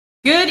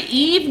Good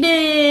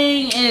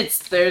evening! It's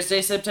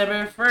Thursday,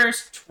 September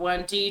 1st,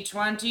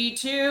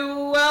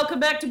 2022. Welcome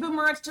back to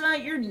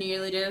BoomerRexTonight, your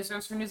nearly daily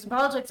source for news and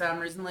politics. I'm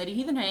Risen Lady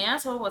Heathen. Hey,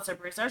 asshole, what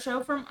separates our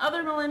show from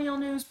other millennial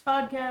news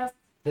podcasts?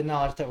 The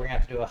knowledge that we're going to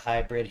have to do a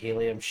hybrid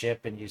helium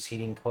ship and use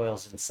heating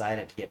coils inside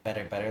it to get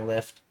better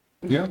lift.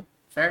 Yeah.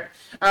 Fair.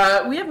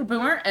 We have a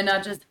boomer, and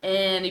not just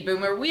any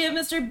boomer. We have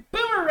Mr.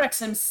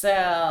 BoomerRex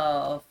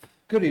himself.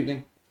 Good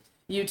evening.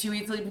 You two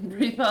eat, sleep, and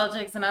breathe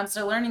politics, and I'm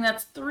still learning.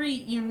 That's three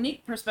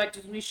unique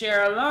perspectives we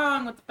share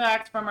along with the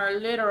facts from our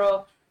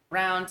literal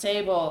round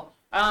table.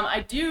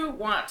 I do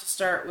want to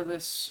start with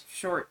this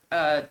short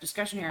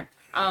discussion here.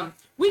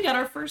 We got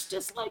our first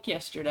dislike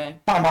yesterday.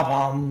 Bum, bum,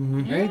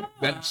 bum. Hey,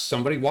 that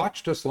somebody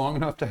watched us long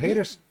enough to hate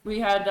us. We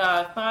had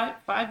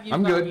five views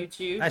I'm on good.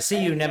 YouTube. I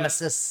see you, and,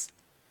 Nemesis.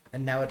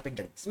 And now it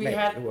begins. We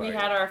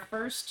had our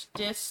first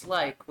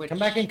dislike, which Come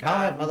back and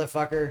comment,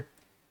 motherfucker.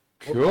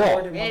 Cool. Look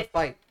forward and want to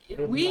fight.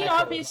 We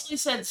obviously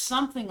said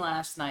something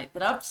last night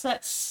that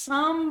upset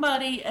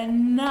somebody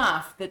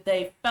enough that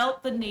they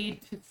felt the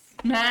need to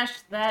smash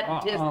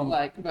that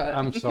dislike button.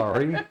 I'm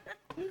sorry.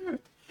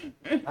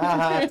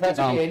 Touch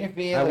me in your I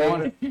feelings.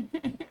 wanted.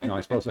 No,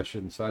 I suppose I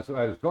shouldn't say.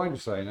 I was going to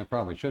say, and I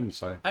probably shouldn't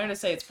say. I'm gonna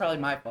say it's probably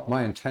my fault.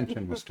 My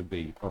intention was to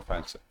be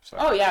offensive. So.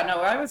 Oh yeah,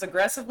 no, I was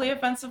aggressively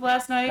offensive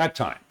last night. At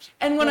times.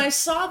 And when I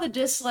saw the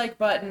dislike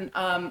button,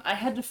 I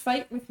had to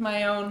fight with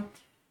my own,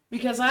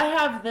 because I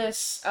have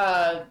this,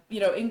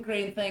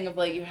 ingrained thing of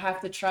like you have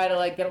to try to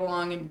like get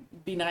along and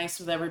be nice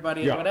with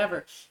everybody and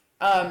whatever.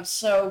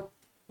 So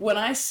when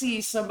I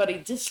see somebody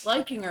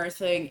disliking our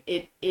thing,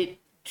 it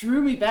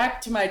drew me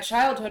back to my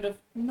childhood of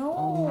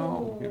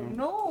no.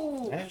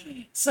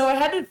 So I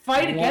had to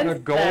fight against a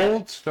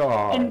gold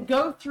star. and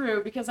go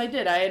through, because I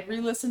did. I had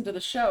re-listened to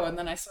the show, and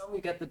then I saw we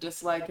got the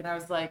dislike, and I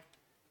was like,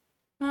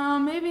 oh,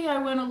 maybe I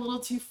went a little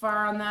too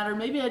far on that, or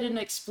maybe I didn't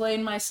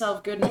explain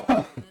myself good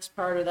enough in this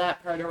part or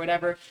that part or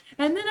whatever.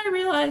 And then I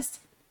realized,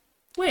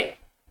 wait,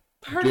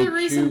 part of the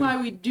reason why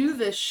we do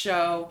this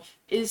show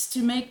is to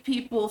make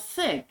people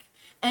think.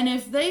 And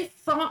if they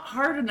thought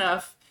hard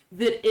enough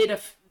that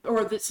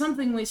or that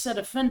something we said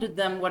offended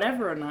them,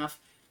 whatever enough,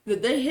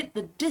 that they hit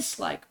the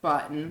dislike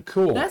button,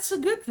 Cool. That's a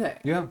good thing.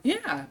 Yeah.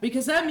 Yeah,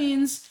 because that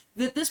means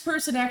that this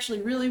person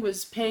actually really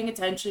was paying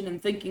attention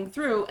and thinking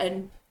through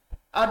and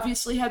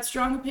obviously had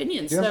strong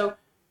opinions. Yeah. So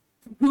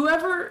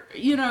whoever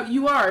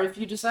you are, if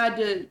you decide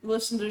to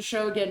listen to the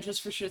show again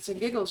just for shits and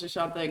giggles or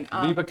something,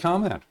 Leave a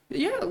comment.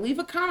 leave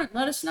a comment.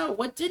 Let us know,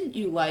 what didn't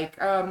you like.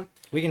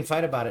 We can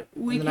fight about it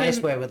in a nice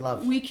way with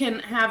love. We can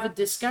have a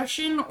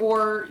discussion,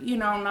 or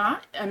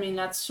not. I mean,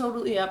 that's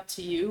totally up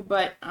to you.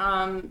 But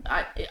I'm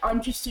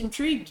just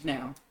intrigued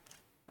now.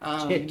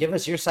 Shit, give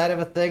us your side of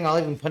a thing. I'll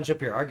even punch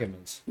up your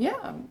arguments.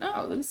 Yeah,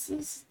 no,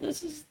 this I'm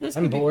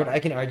could be bored. fun. I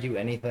can argue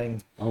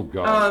anything. Oh,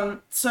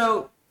 God.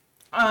 So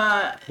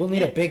We'll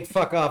need a big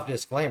fuck off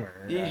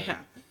disclaimer. yeah.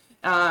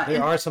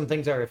 There are some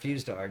things I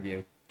refuse to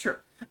argue. True.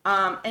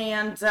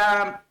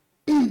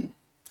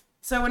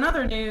 So in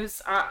other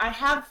news, I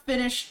have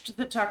finished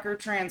the Tucker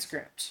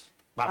transcript.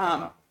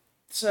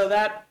 So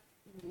that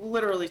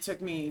literally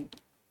took me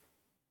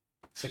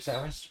 6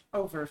 hours?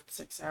 over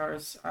 6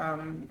 hours. I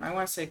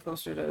want to say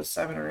closer to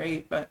 7 or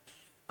 8, but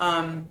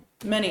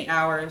many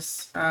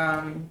hours.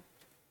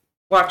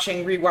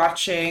 Watching,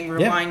 rewatching,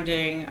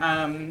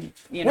 rewinding.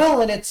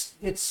 Well, and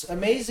it's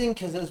amazing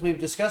because, as we've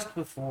discussed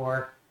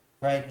before,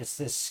 right, it's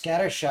this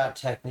scattershot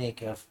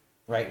technique of,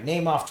 right,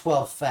 name off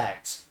 12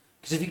 facts.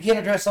 Because if you can't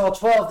address all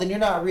 12, then you're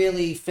not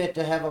really fit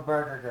to have a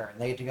burger,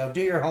 and they get to go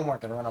do your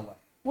homework and run away.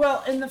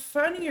 Well, and the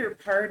funnier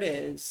part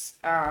is,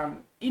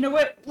 you know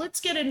what? Let's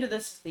get into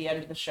this at the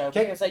end of the show,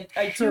 Okay. because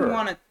I do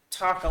want to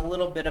talk a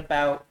little bit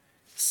about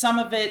some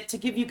of it to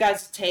give you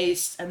guys a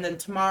taste, and then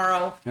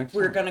tomorrow Excellent.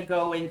 we're going to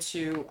go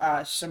into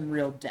some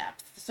real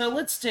depth. So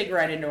let's dig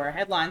right into our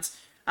headlines.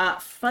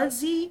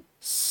 Fuzzy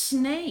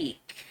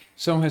Snake.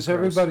 So has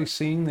everybody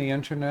seen the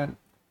internet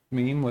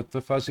meme with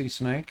the fuzzy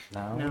snake?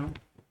 No.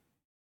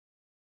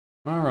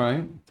 All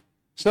right.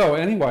 So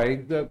anyway,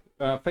 the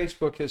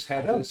Facebook has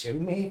had Don't this do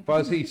me.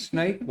 fuzzy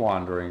snake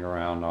wandering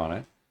around on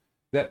it.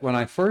 That when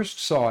I first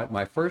saw it,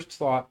 my first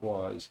thought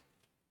was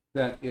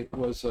that it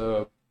was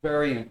a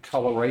variant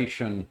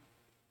coloration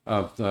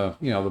of the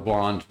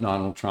blonde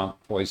Donald Trump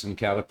poison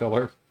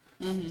caterpillar.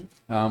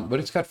 Mm-hmm. But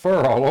it's got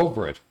fur all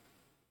over it,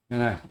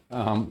 and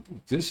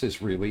this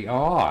is really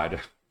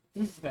odd.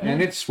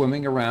 And it's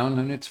swimming around,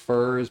 and its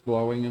fur is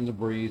blowing in the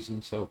breeze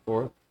and so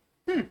forth.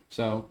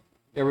 So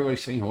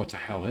everybody's saying, what the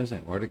hell is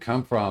it? Where'd it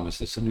come from? Is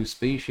this a new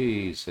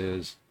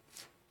species?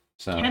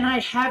 Can I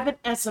have it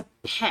as a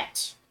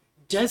pet?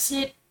 Does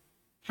it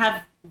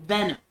have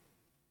venom?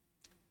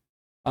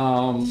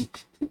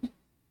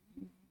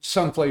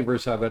 Some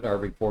flavors of it are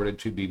reported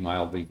to be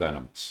mildly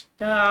venomous.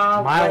 Oh,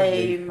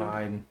 Mildly lame.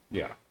 fine.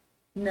 Yeah.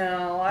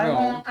 No, I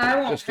won't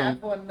just have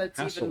don't one that's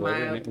hassle even it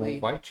and it mildly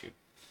won't bite you.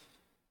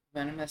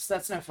 venomous.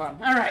 That's no fun.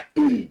 All right.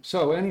 So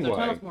So anyway,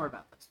 tell us more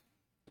about this.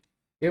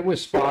 it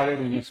was spotted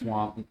in a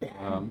swamp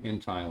in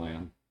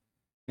Thailand.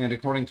 And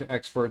according to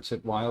experts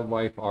at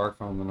Wildlife Ark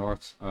on the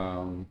North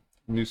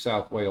New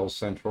South Wales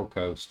Central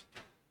Coast.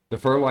 The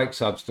fur-like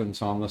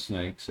substance on the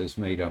snakes is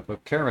made up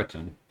of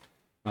keratin,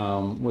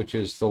 which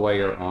is the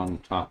layer on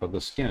top of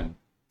the skin.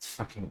 It's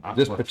fucking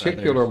This aqua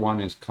particular feathers.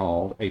 one is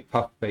called a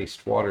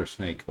puff-faced water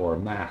snake or a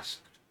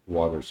masked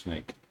water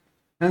snake.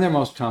 And they're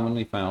most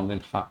commonly found in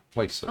hot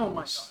places. Oh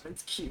my god,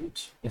 it's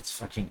cute. It's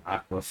fucking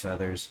aqua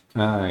feathers.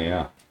 Ah,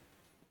 yeah.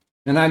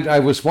 And I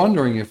was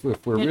wondering if we're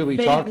It really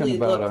vaguely talking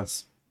about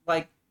looks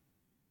like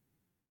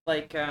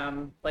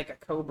a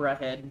cobra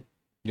head.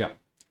 yeah.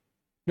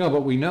 No,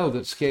 but we know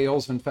that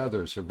scales and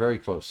feathers are very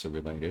closely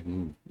related.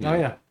 And, you Oh know,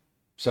 yeah.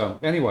 So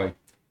anyway,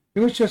 it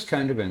was just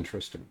kind of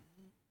interesting.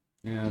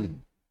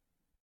 And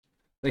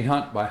they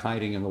hunt by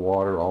hiding in the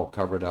water, all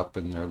covered up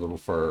in their little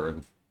fur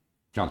and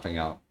jumping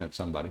out at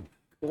somebody.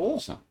 Cool.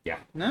 So, yeah.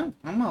 No,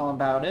 I'm all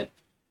about it.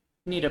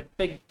 Need a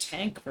big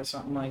tank for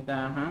something like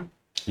that, huh?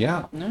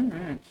 Yeah. All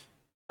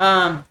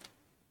right.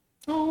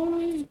 Oh,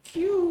 he's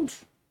cute.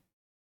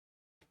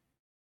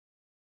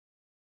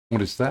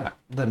 What is that?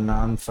 The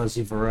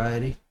non-fuzzy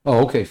variety.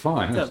 Oh, okay,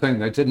 fine. So- The thing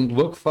that didn't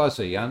look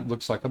fuzzy. It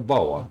looks like a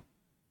boa.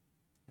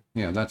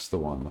 Yeah, that's the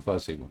one, the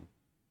fuzzy one.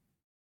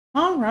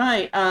 All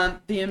right.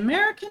 The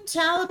American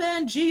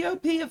Taliban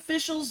GOP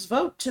officials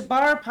vote to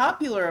bar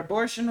popular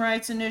abortion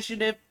rights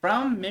initiative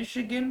from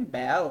Michigan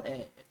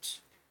ballot.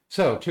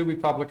 So, 2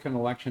 Republican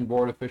election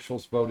board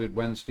officials voted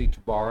Wednesday to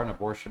bar an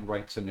abortion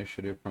rights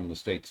initiative from the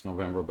state's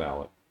November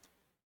ballot,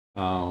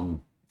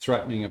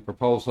 threatening a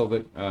proposal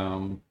that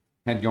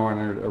had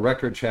garnered a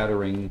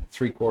record-shattering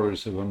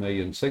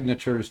 750,000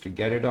 signatures to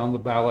get it on the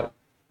ballot,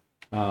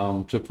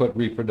 to put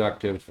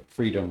reproductive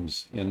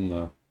freedoms in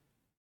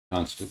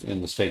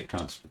the state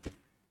constitution.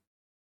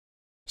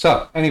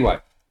 So, anyway,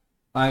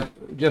 I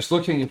just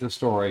looking at the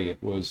story,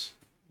 it was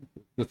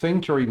the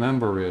thing to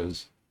remember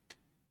is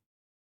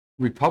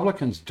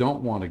Republicans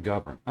don't want to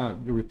govern.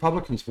 The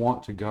Republicans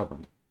want to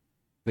govern.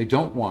 They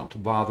don't want to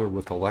bother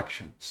with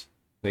elections.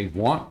 They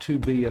want to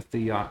be a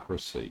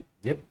theocracy.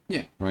 Yep.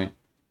 Yeah. Right?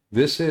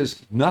 This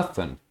is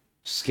nothing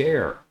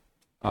scare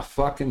a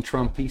fucking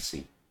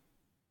Trumpisi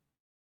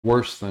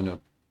worse than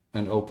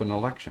an open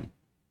election.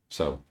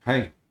 So,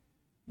 hey,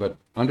 but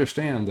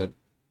understand that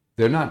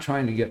they're not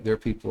trying to get their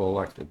people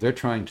elected. They're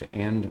trying to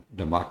end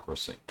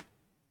democracy.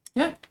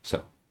 Yeah.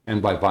 So,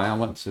 and by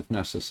violence if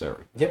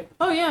necessary. Yep.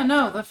 Oh yeah,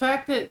 no, the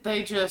fact that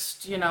they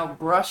just,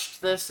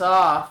 brushed this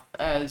off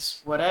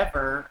as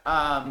whatever,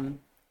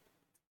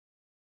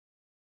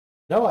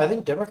 No, I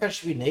think Democrats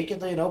should be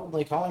nakedly and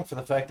openly calling for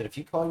the fact that if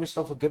you call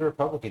yourself a good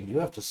Republican, you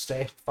have to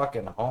stay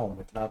fucking home,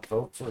 if not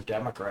vote for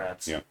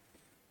Democrats. Yeah.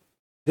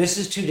 This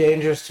is too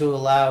dangerous to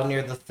allow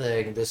near the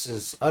thing. This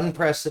is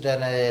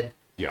unprecedented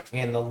Yeah.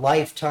 in the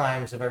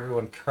lifetimes of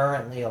everyone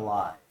currently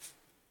alive.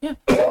 yeah.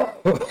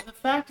 The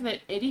fact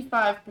that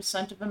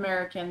 85% of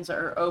Americans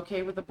are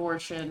okay with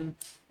abortion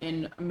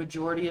in a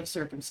majority of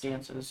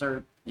circumstances,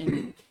 or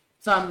in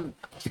some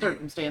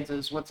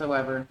circumstances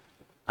whatsoever.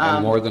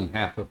 And more than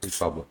half of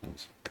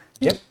Republicans.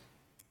 Yep.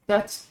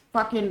 That's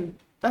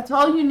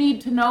all you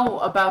need to know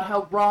about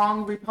how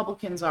wrong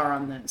Republicans are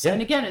on this. Yeah.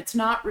 And again, it's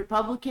not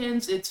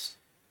Republicans, it's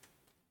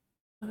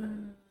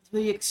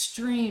the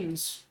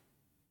extremes.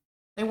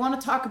 They want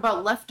to talk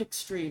about left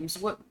extremes.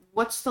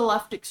 What's the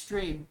left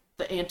extreme?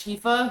 The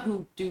Antifa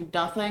who do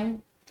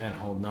nothing And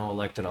hold no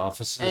elected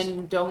offices.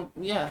 and don't.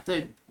 Yeah,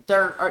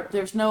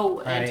 there's no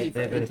Right, Antifa. they've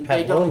been They don't.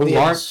 peddling Who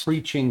aren't Yes.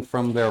 preaching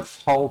from their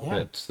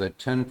pulpits that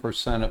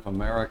 10% of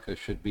America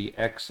should be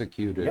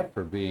executed Yep.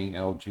 for being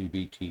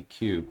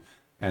LGBTQ,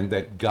 and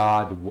that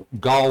God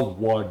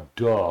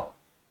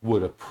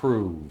would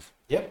approve.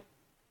 Yep.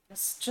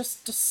 It's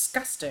just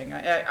disgusting.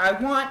 I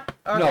want.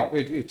 No,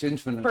 Okay. it's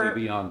infinitely For-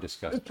 beyond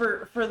disgusting.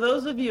 For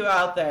those of you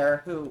out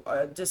there who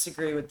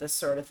disagree with this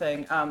sort of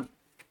thing,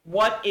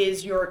 what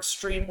is your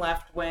extreme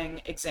left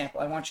wing example?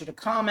 I want you to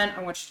comment.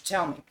 I want you to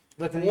tell me.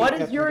 Look at What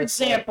you, is your Captain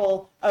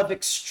example of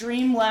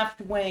extreme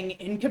left wing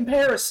in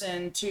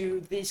comparison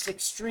to this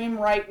extreme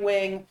right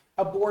wing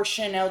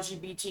abortion,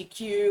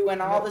 LGBTQ,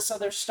 and all this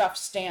other stuff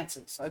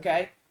stances?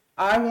 Okay,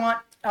 I want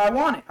it. I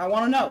want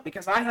to know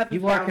because I haven't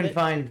You are found it.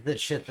 confined to the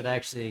shit that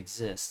actually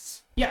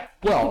exists. Yeah.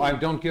 Well, I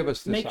don't give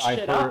us this. Make I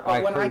shit heard, up,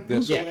 but when I heard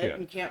this Google it shit.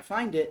 and can't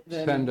find it,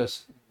 then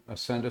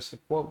Send us a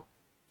quote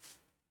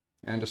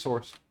and a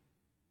source.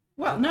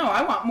 well, no,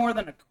 I want more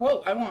than a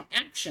quote. I want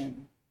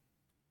action.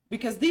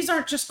 Because these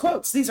aren't just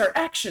quotes; these are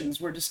actions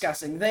we're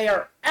discussing. They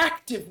are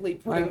actively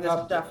putting this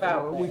stuff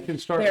out there. We can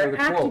start They're with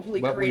a quote, actively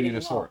but we need creating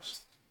a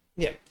source.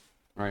 laws. Yeah.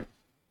 Right?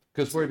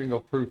 Because we're going to go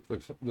proof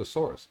the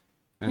source.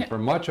 And Yeah. for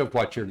much of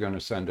what you're going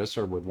to send us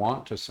or would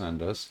want to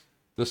send us,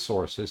 the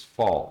source is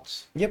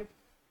false. Yep.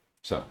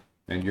 So,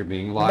 and you're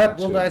being lied But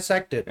we'll to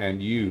dissect it.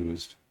 and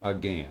used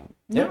again.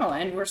 No,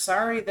 and we're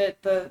sorry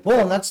that the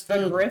Well, and that's the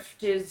the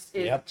grift is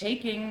Yep.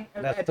 taking.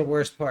 that's the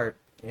worst part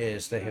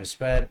is they have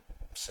spent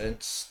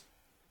since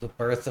the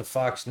birth of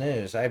Fox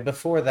News.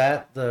 Before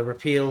that, the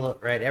repeal,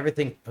 right?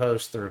 Everything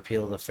post the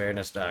repeal of the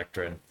Fairness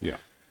Doctrine. Yeah.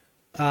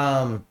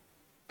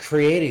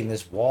 Creating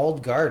this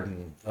walled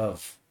garden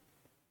of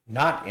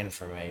not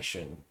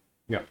information.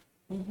 Yeah.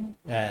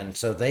 And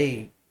so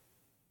they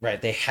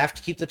right, they have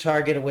to keep the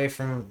target away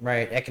from,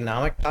 right,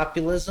 economic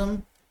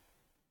populism.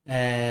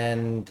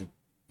 And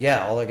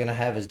yeah, all they're going to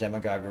have is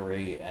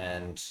demagoguery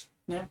and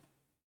Yeah.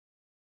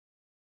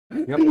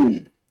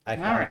 Yep.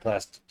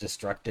 iconoclast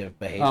destructive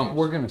behavior.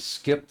 We're going to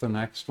skip the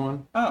next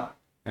one Oh.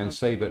 and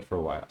save it for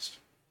last.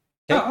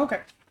 Oh,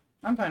 okay.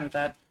 I'm fine with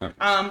that.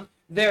 Okay.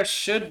 There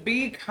should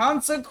be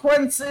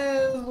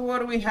consequences. What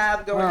do we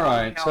have going All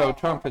on? right, so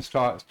Trump is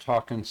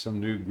talking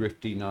some new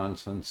grifty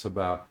nonsense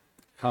about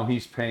how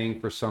he's paying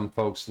for some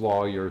folks'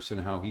 lawyers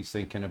and how he's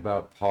thinking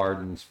about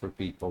pardons for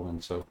people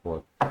and so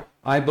forth.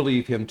 I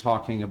believe him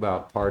talking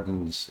about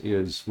pardons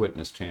is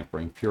witness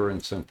tampering, pure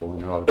and simple,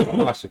 and ought to be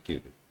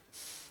prosecuted.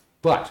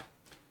 But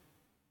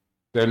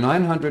there are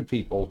 900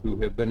 people who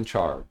have been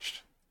charged.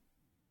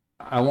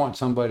 I want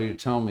somebody to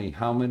tell me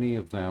how many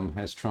of them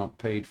has Trump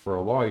paid for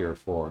a lawyer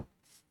for.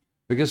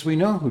 Because we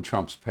know who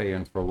Trump's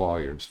paying for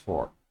lawyers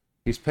for.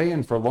 He's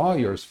paying for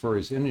lawyers for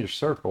his inner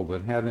circle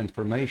that have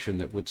information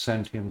that would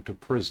send him to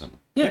prison.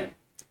 Yeah.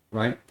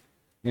 Right?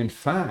 In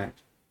fact,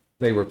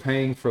 they were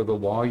paying for the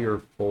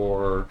lawyer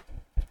for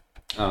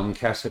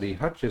Cassidy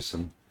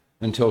Hutchinson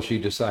until she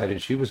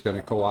decided she was going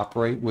to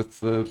cooperate with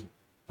the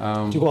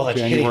Do all that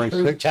January shitty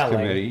 6th truth-telling.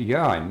 committee.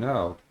 Yeah, I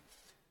know.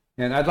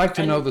 And I'd like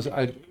to know this.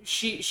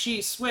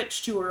 She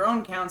switched to her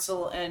own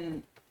counsel,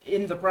 and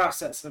in the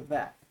process of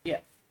that, yeah.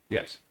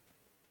 Yes.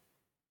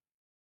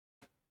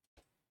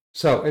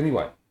 So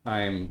anyway,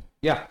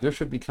 there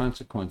should be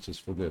consequences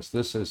for this.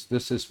 This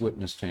is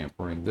witness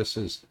tampering.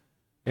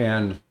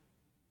 And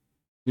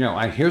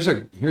here's a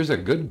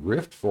good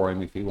grift for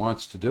him if he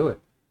wants to do it.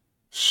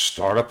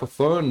 Start up a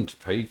fund to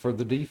pay for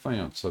the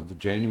defense of the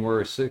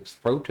January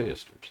 6th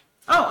protesters.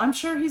 Oh, I'm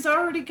sure he's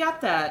already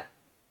got that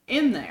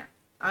in there.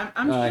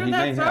 I'm sure He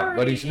may that's have, already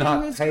but he's in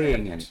not his paying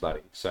script. anybody.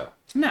 So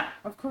No,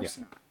 of course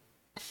Yeah.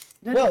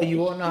 not. Well, you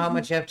won't know how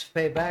much you have to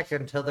pay back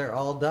until they're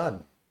all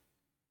done.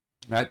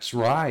 that's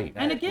right.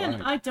 And That's again,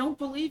 right. I don't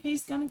believe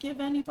he's going to give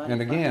anybody.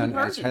 And again,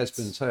 fucking as has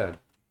been pardons. said,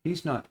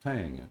 he's not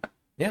paying it.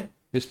 Yeah.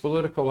 His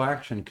political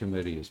action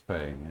committee is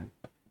paying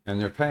it. And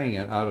they're paying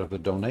it out of the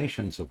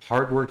donations of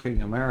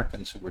hardworking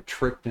Americans who were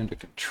tricked into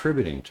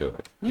contributing to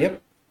it.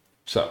 Yep.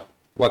 So,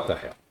 what the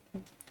hell?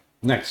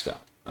 Next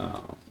up,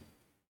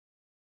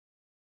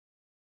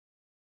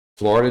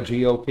 Florida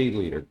GOP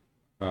leader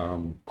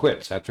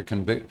quits after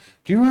convict.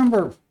 Do you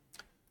remember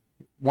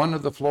one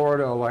of the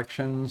Florida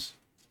elections?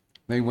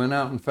 They went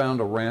out and found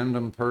a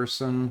random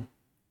person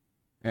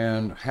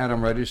and had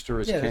them register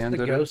as Yeah, this is the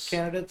candidates. ghost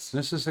candidates.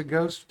 This is a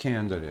ghost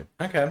candidate.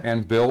 Okay.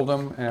 And billed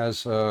them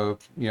as a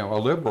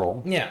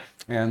liberal. Yeah.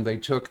 And they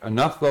took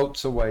enough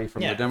votes away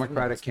from Yeah, the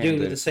Democratic it's due to the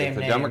candidate same that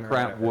the name or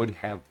Democrat whatever. would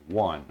have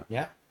won.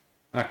 Yeah.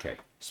 Okay.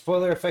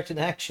 Spoiler effect in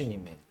action, you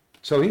mean?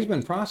 So he's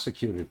been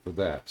prosecuted for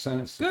that.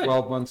 Sentenced to Good.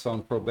 12 months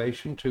on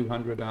probation,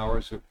 200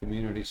 hours of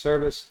community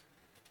service,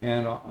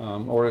 and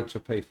ordered to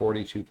pay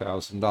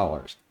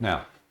 $42,000.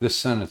 Now, this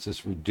sentence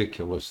is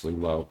ridiculously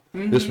low.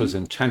 This was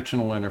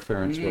intentional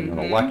interference with an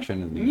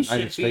election in the He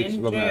United should be States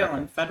in of jail America.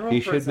 in federal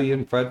He should prison. be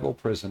in federal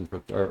prison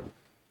for,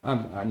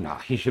 no,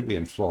 he should be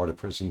in Florida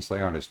prisons. They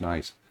aren't as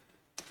nice.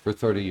 For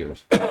 30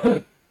 years.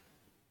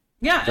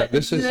 Yeah,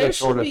 This is there the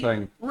sort should of be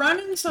thing.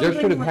 Running something.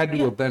 There should have had to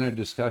yeah. have been a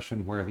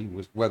discussion where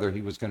whether he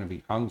was going to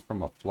be hung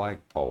from a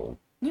flagpole.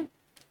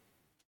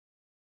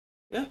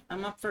 Yeah,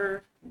 I'm up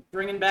for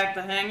bringing back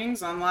the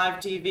hangings on live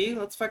TV.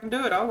 Let's fucking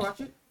do it. I'll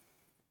watch it.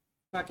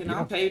 Fucking,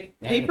 I'll pay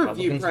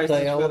pay-per-view Republicans prices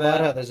say all for about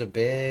how that. there's a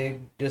big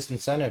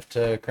disincentive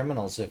to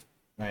criminals if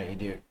you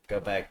do go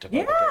back to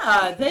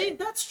politics. Yeah,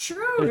 that's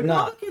true. There's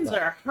not, Republicans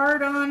but- are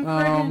hard on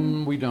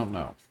friggin'. We don't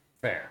know.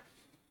 Fair.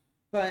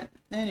 But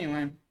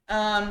anyway,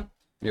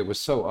 It was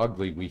so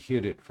ugly we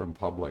hid it from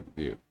public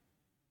view.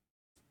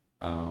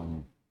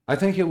 I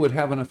think it would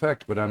have an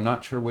effect, but I'm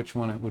not sure which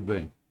one it would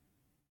be.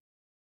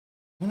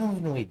 No,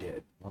 we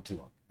did. Not too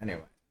long.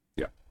 Anyway.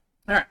 Yeah.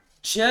 all right,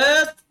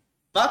 just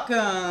fuck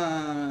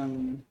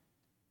 'em.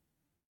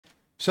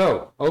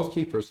 So, Oath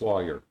Keeper's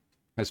lawyer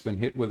has been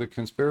hit with a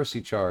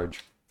conspiracy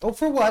charge. Oh,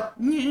 for what?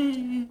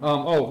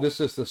 This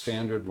is the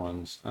standard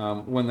ones.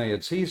 When they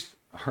had seized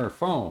her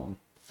phone,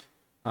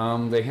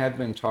 they had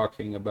been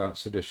talking about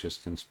seditious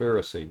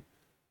conspiracy,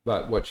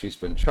 but what she's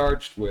been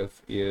charged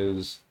with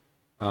is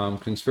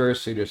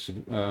conspiracy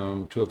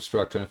to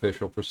obstruct an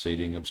official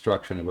proceeding,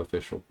 obstruction of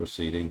official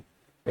proceeding,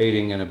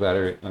 aiding and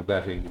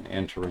abetting,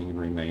 entering and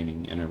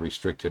remaining in a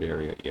restricted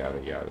area,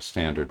 yada, yada,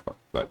 standard.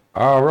 But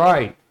all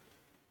right.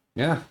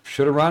 Yeah,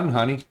 should have run,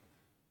 honey.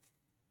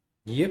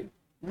 Yep.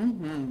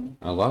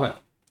 I love it.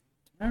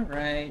 All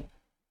right.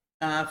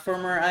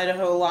 Former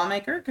Idaho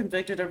lawmaker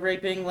convicted of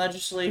raping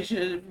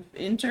legislative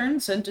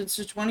intern sentenced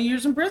to 20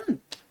 years in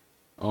prison.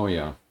 Oh,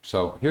 yeah.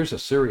 So here's a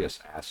serious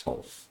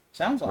asshole.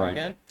 Sounds like Right.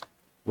 it.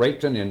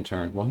 Raped an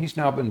intern. Well, he's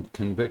now been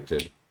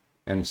convicted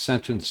and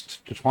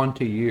sentenced to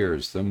 20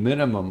 years, the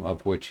minimum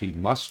of which he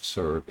must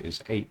serve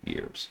is 8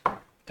 years.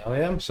 Oh,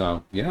 yeah.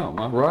 So, yeah,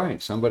 all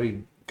right.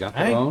 Somebody got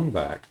their Hey. own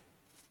back.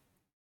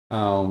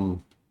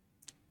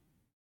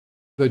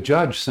 The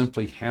judge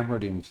simply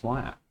hammered him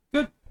flat.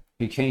 Good.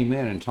 He came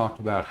in and talked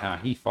about how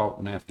he fought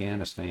in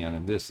Afghanistan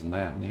and this and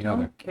that and the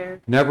other. Don't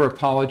care. Never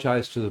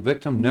apologized to the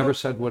victim. Never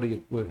said what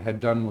he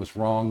had done was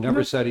wrong.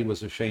 Never said he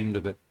was ashamed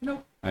of it.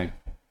 Nope. Hey,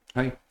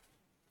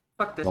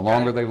 Fuck this the guy.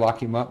 longer they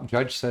lock him up,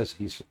 judge says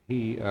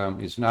he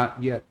is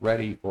not yet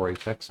ready for a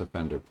sex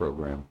offender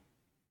program,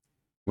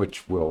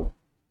 which will.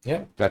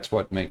 Yeah. That's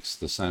what makes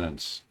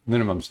the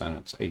minimum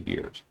sentence, 8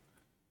 years.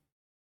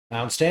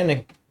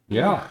 Outstanding.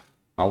 Yeah,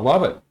 I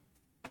love it.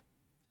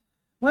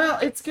 Well,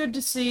 it's good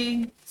to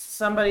see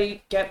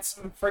somebody get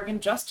some friggin'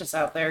 justice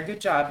out there.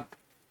 Good job.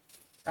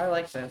 I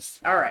like this.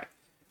 All right.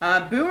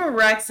 Boomer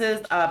Rex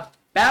is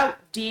about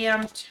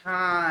damn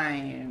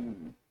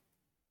time.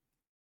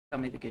 Tell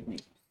me the good news.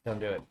 Don't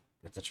do it.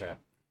 It's a trap.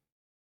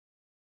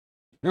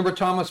 Remember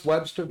Thomas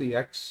Webster, the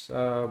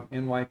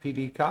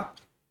ex-NYPD cop?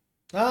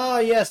 Oh,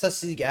 yes, that's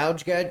the eye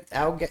gougey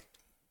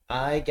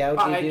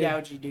dude.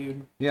 Gougy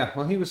dude. Yeah,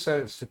 well, he was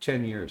sentenced to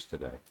 10 years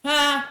today.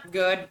 Ha!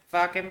 Good.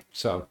 Fuck him.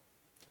 So,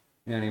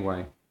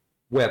 anyway,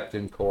 wept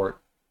in court.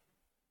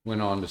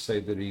 Went on to say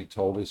that he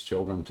told his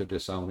children to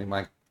disown him.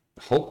 I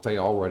hope they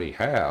already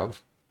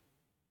have.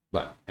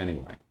 But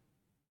anyway.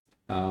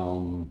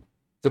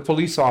 The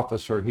police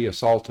officer he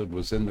assaulted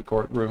was in the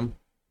courtroom.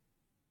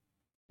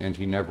 And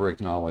he never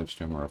acknowledged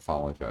him or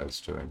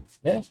apologized to him.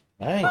 Yeah.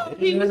 Well,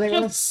 he was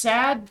just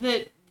sad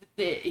that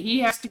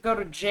he has to go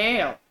to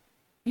jail.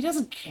 He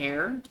doesn't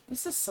care.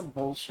 This is some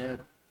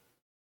bullshit.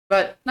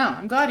 But no,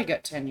 I'm glad he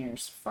got 10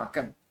 years. Fuck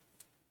him.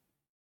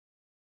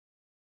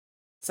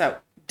 So,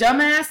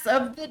 dumbass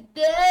of the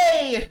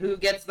day. Who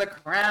gets the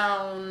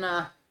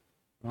crown?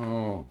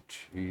 Oh,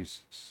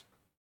 Jesus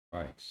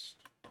Christ.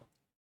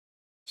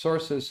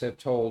 Sources have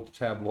told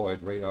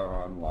tabloid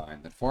Radar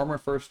Online that former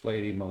First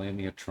Lady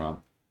Melania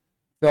Trump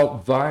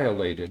felt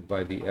violated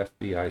by the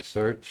FBI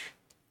search.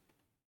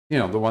 You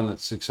know, the one that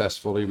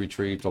successfully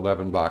retrieved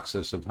 11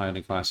 boxes of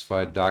highly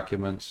classified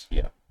documents.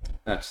 Yeah,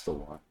 that's the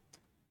one.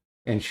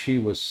 And she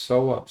was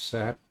so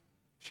upset,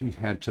 she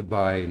had to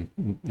buy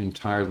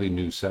entirely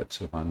new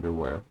sets of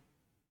underwear.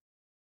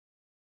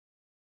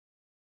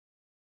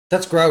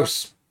 That's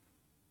gross.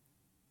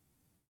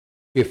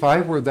 If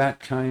I were that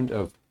kind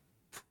of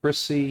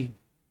prissy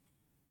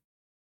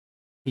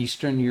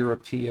Eastern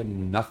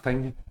European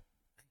nothing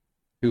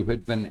who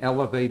had been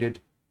elevated.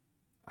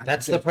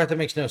 That's the part that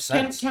makes no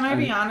sense. Can I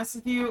be honest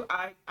with you?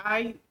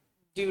 I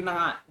do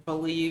not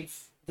believe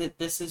that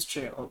this is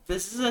true.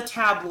 This is a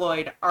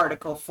tabloid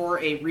article for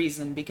a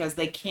reason because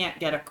they can't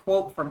get a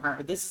quote from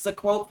her. This is a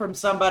quote from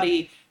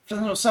somebody,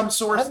 some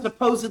source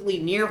supposedly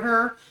near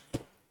her.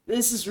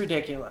 This is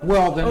ridiculous.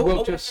 Well, then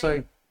we'll just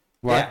say,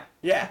 what?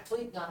 Yeah.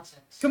 Complete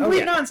nonsense.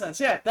 Complete nonsense,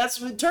 yeah. That's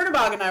what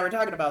Turnabog and I were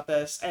talking about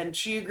this, and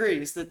she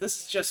agrees that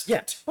this is just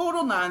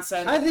total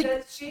nonsense. I think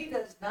Because she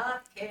does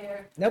not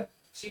care. Nope.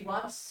 She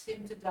wants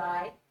him to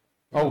die.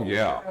 Oh,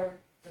 yeah. For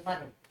the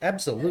money.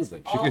 Absolutely.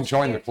 That's She all can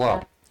join the cares club.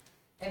 about.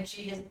 And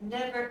she has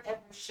never, ever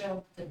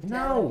shown the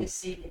No.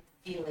 delicacy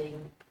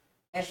feeling.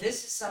 And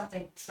this is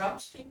something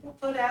Trump's people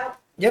put out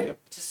Yep.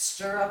 to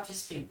stir up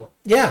his people.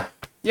 Yeah.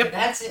 Yep.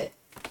 That's it.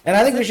 And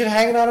I think we should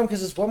hang it on him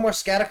because it's one more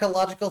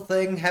scatological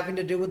thing having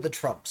to do with the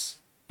Trumps.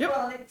 Yep.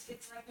 Well, it's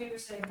like we were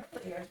saying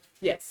earlier.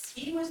 Yes.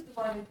 He was the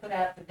one who put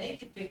out the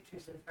naked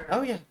pictures of her.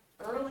 Oh, yeah.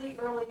 Early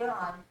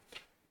on,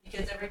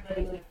 because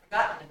everybody would have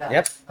forgotten about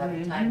Yep. it by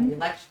the time the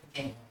election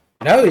came.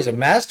 No, he's a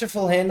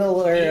masterful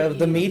handler of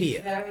the He- media.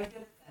 He's very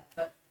good at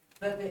that.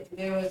 But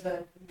there was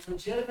a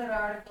legitimate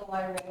article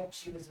I read.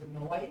 She was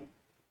annoyed.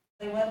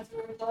 They went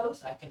through her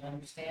clothes. I can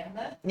understand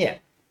that. Yeah.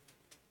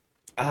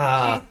 She's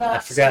I've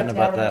not forgotten so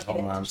about that whole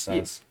delicate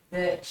nonsense.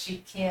 That she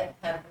can't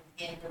have them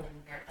handling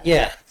her.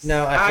 Yeah.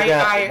 No, I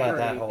forgot I about agree.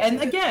 that whole And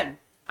thing. again,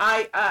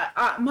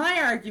 my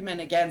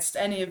argument against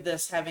any of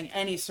this having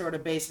any sort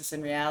of basis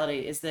in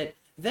reality is that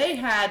they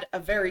had a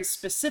very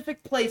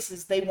specific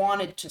places they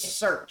wanted to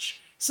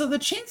search. So the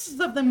chances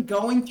of them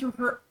going through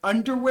her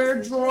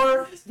underwear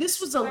drawer, this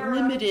was a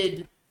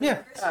limited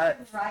Yeah.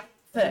 Right?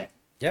 thing.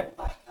 Yep.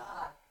 Oh my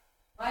God.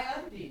 My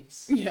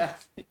undies. Yeah.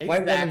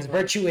 White woman's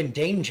virtue in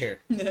danger.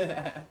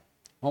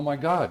 Oh my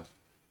God,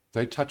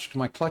 they touched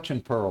my clutch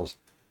and pearls.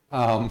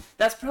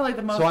 That's probably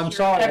the most So I'm you're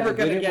sorry, ever I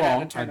going did to it get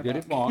wrong. out I of did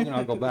it wrong, and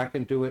I'll go back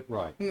and do it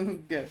right.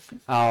 Good.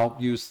 I'll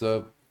use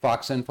the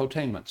Fox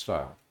infotainment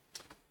style.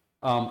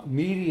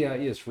 Media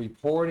is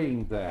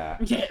reporting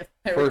that Yeah.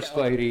 There First we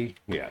go. Lady,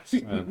 yes.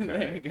 There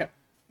Okay. we go.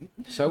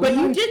 So But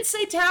you we- did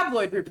say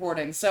tabloid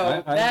reporting,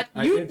 so I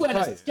you did went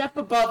tell a you. step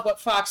above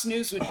what Fox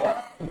News would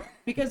do.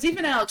 Because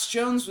even Alex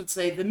Jones would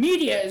say the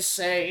media is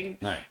saying,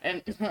 Right.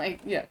 and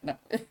like, yeah, no,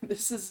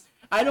 this is.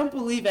 I don't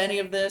believe any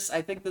of this.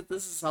 I think that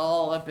this is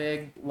all a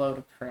big load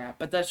of crap.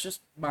 But that's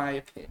just my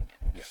opinion.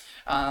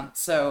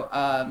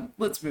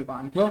 Let's move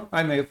on. Well,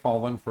 I may have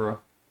fallen for a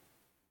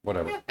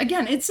whatever. Yeah,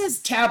 again, it says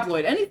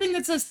tabloid. Anything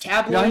that says Yeah,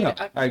 tabloid. I know.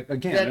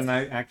 That's- And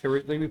I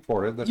accurately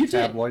reported that You the did.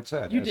 tabloid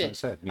said, You as did. I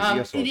said.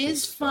 Media It sources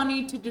is said.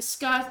 funny to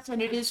discuss,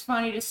 and it is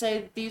funny to say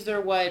that these are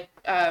what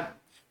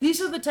these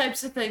are the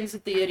types of things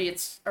that the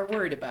idiots are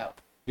worried about.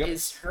 Yep.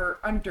 is her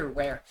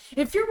underwear.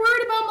 If you're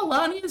worried about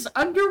Melania's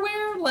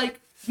underwear,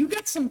 like, you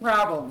got some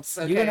problems.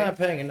 Okay? You're not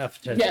paying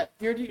enough attention. Yeah,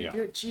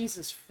 you're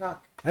Jesus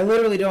fuck. I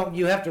literally don't.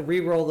 You have to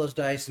re-roll those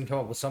dice and come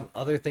up with some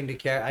other thing to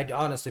care. I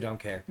honestly don't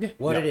care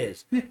what it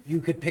is.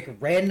 You could pick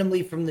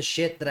randomly from the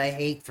shit that I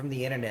hate from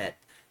the internet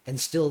and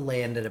still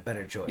land at a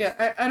better choice.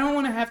 Yeah, I don't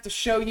want to have to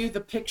show you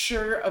the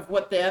picture of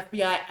what the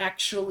FBI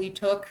actually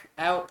took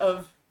out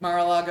of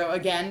Mar-a-Lago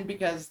again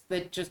because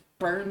they just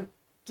burned.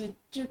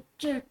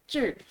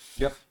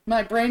 Yep.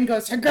 My brain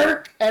goes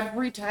gurk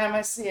every time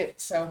I see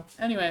it. So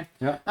anyway,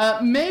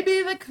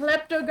 maybe the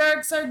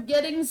kleptogarks are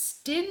getting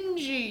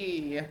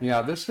stingy.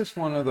 Yeah, this is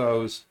one of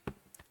those.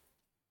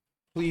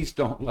 Please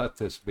don't let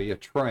this be a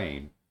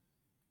train.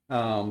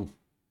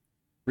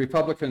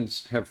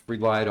 Republicans have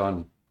relied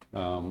on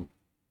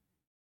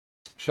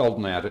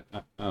Sheldon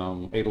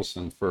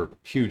Adelson for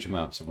huge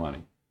amounts of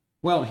money.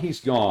 Well, he's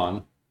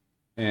gone,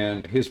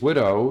 and his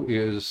widow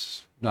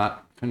is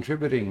not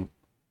contributing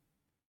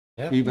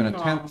even a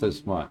tenth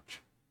as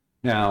much.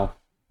 Now,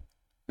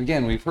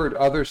 again, we've heard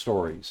other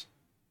stories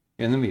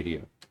in the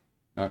media,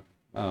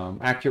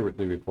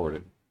 accurately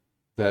reported,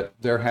 that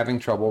they're having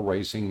trouble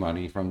raising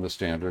money from the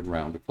standard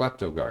round of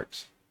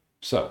kleptogarks.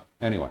 So,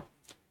 anyway,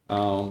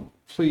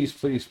 please,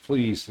 please,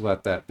 please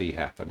let that be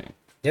happening.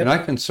 Yep. And I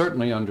can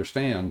certainly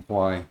understand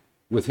why,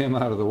 with him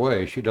out of the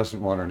way, she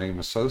doesn't want her name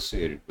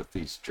associated with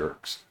these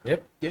jerks.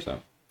 Yep.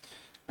 So,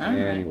 All right.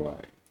 anyway.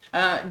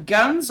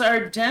 Guns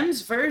are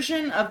Dems'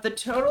 version of the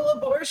total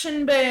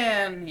abortion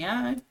ban.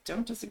 Yeah, I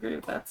don't disagree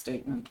with that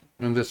statement.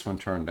 And this one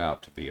turned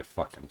out to be a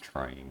fucking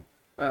train.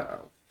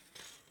 Uh-oh.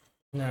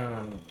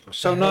 No.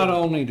 So not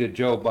only did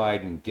Joe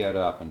Biden get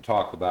up and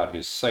talk about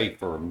his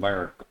Safer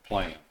America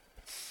plan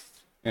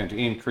and to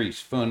increase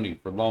funding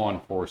for law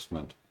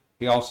enforcement,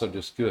 he also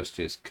discussed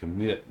his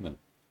commitment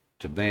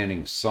to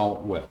banning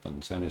assault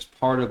weapons. And as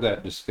part of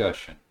that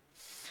discussion,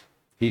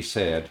 he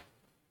said,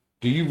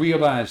 "Do you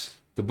realize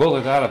the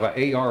bullet out of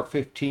an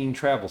AR-15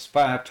 travels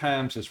 5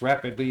 times as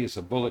rapidly as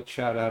a bullet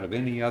shot out of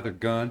any other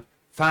gun?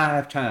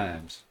 5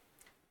 times.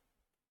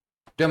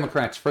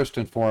 Democrats, first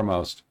and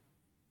foremost,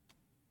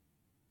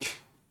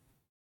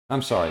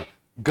 I'm sorry,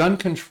 gun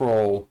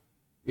control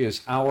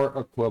is our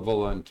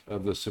equivalent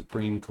of the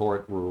Supreme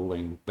Court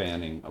ruling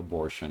banning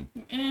abortion.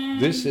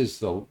 This is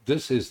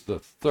the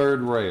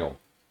third rail.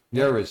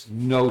 There is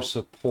no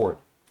support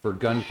for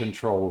gun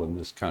control in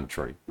this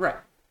country. Right.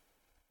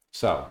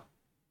 So,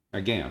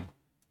 again,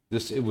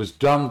 it was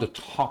dumb to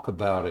talk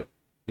about it.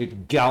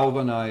 It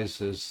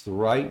galvanizes the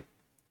right,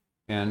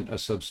 and a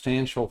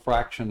substantial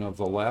fraction of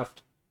the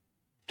left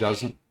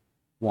doesn't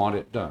want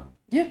it done.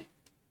 Yeah.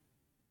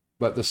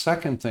 But the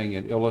second thing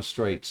it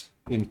illustrates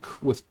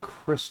with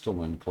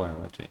crystalline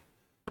clarity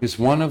is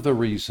one of the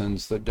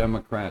reasons that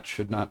Democrats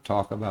should not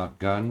talk about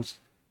guns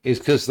is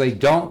because they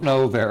don't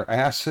know their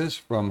asses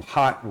from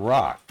hot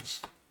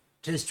rocks.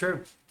 Tis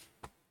true.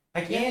 I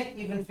can't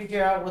even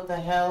figure out what the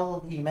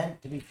hell he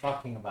meant to be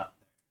talking about.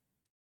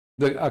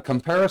 A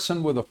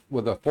comparison with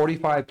a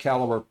 45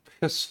 caliber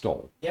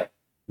pistol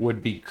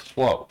would be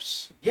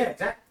close. Yeah,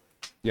 exactly.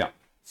 Yeah.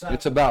 So,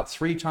 It's about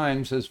 3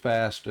 times as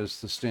fast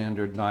as the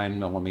standard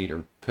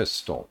 9mm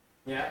pistol.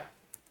 yeah.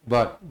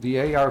 But the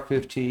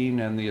AR-15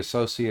 and the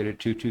associated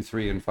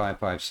 223 and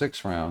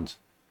 5.56 rounds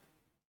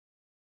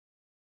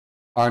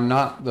are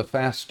not the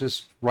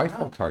fastest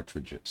rifle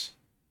cartridges.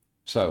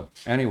 So,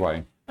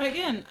 anyway.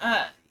 Again,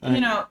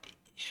 you know,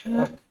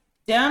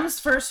 Dems,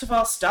 first of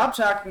all, stop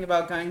talking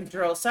about gun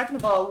control. Second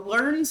of all,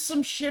 learn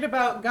some shit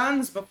about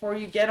guns before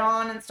you get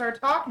on and start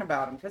talking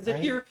about them. Because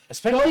if you're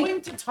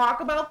going to talk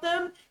about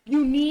them,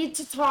 you need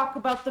to talk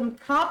about them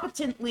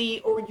competently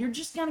or you're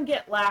just going to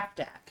get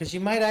laughed at. Because you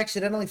might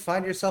accidentally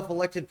find yourself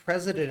elected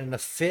president in a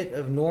fit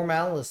of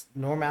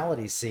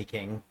normality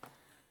seeking.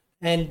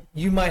 And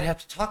you might have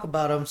to talk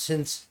about them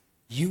since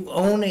you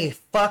own a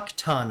fuck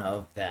ton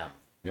of them.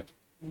 Yep.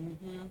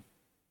 Mm-hmm.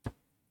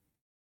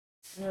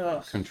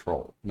 Ugh.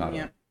 Control, not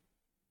Yeah.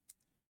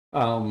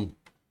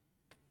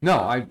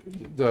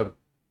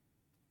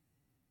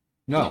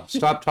 No,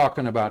 stop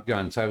talking about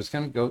guns. I was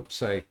going to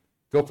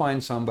go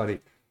find somebody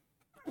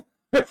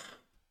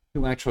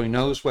who actually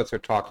knows what they're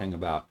talking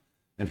about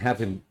and have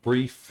him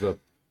brief the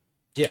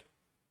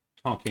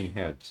talking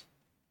heads,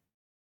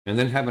 and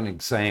then have an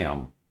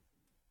exam,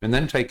 and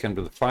then take him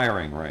to the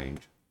firing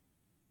range.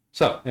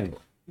 So, anyway.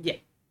 Yeah.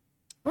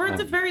 Or at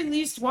the very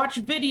least, watch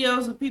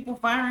videos of people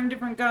firing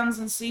different guns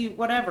and see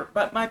whatever.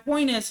 But my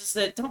point is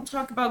that don't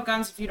talk about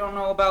guns if you don't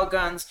know about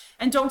guns.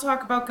 And don't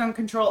talk about gun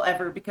control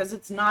ever, because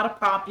it's not as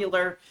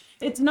popular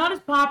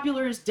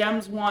as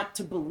Dems want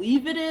to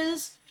believe it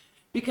is.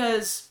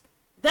 Because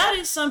that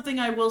is something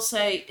I will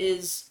say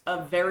is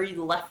a very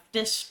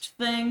leftist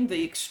thing.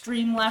 The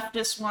extreme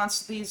leftist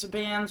wants these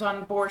bans on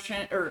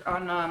abortion, or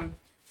on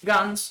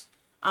guns.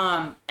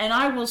 And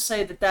I will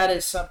say that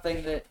is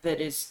something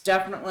that is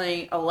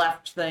definitely a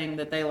left thing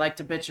that they like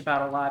to bitch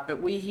about a lot.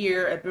 But we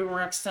here at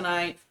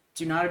BoomerRexTonight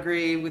do not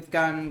agree with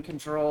gun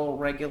control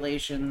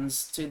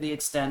regulations to the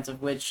extent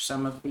of which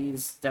some of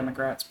these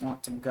Democrats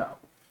want to go.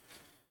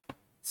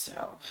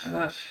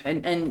 So,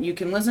 and you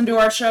can listen to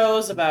our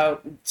shows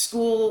about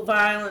school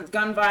violence,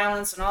 gun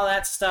violence, and all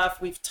that stuff.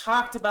 We've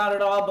talked about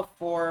it all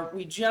before.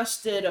 We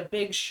just did a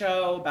big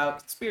show about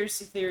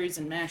conspiracy theories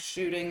and mass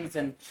shootings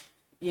and,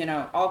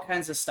 all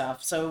kinds of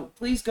stuff. So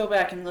please go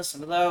back and listen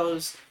to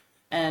those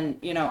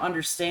and,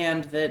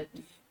 understand that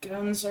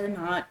guns are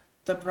not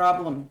the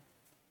problem.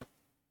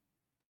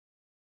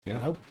 Yeah.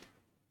 Nope.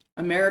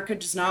 America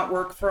does not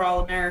work for all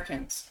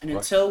Americans. And Right.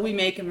 until we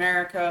make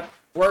America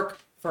work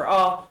for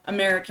all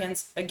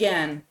Americans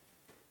again.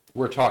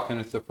 We're talking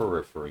at the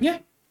periphery. Yeah.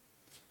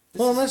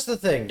 Well, that's the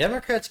thing.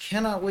 Democrats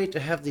cannot wait to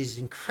have these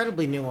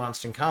incredibly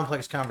nuanced and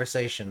complex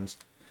conversations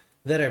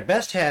that are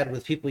best had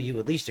with people you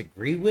at least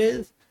agree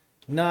with,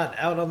 not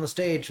out on the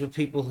stage with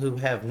people who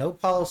have no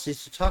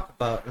policies to talk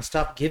about, and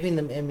stop giving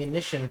them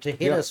ammunition to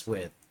hit Yeah. us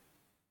with.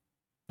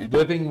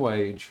 Living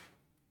wage,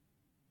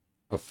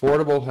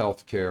 affordable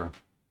health care.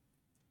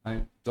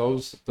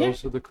 Those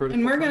are the critical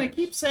And we're going to things.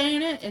 keep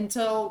saying it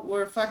until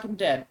we're fucking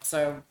dead.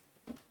 So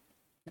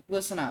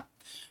listen up.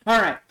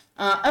 All right.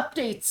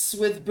 Updates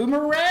with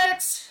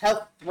BoomerRex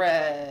health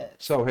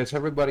threats. So has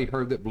everybody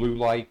heard that blue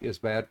light is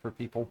bad for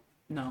people?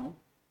 No.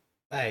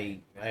 I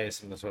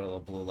assume that's what all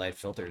the blue light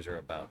filters are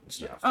about and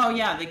stuff. Oh,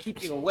 yeah. They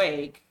keep you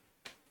awake.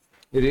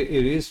 It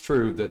is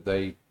true that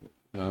they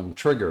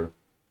trigger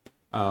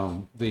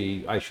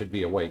the I should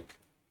be awake.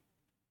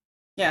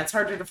 Yeah, it's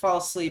harder to fall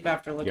asleep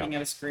after looking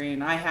at a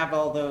screen. I have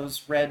all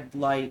those red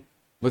light.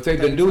 But they've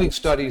been doing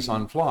studies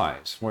on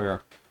flies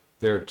where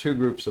there are two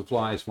groups of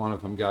flies. One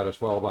of them got a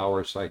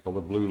 12-hour cycle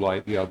of blue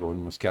light. The other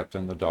one was kept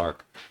in the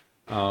dark.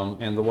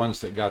 And the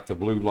ones that got the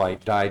blue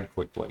light died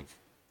quickly.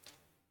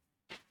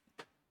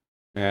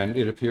 And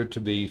it appeared to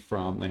be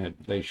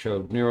they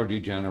showed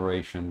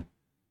neurodegeneration.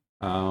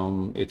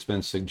 It's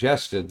been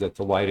suggested that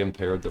the light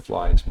impaired the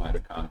fly's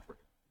mitochondria.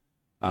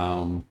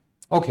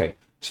 Okay,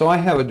 so I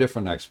have a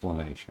different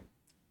explanation.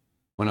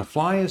 When a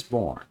fly is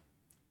born,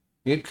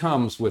 it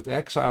comes with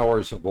X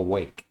hours of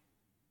awake.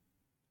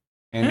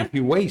 And if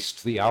you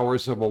waste the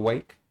hours of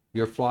awake,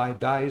 your fly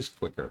dies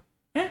quicker.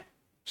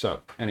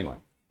 So, anyway.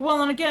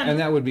 Well, and again, And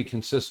that would be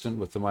consistent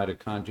with the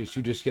mitochondria.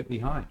 You just get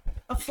behind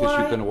a because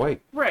fly. you've been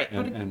awake. Right.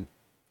 And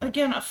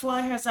Again, a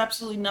fly has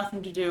absolutely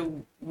nothing to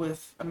do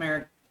with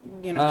American,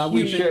 we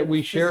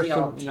human share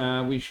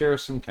physiology. we share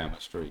some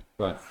chemistry,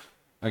 but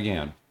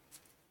again,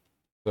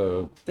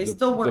 They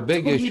still work the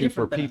big totally issue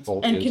for different than us people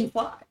and is can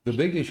fly. the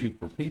big issue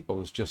for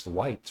people is just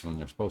lights when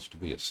they're supposed to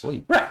be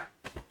asleep. Right.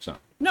 So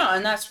No,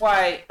 and that's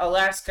why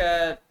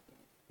Alaska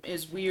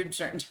is weird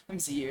certain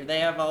times of year. They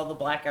have all the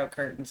blackout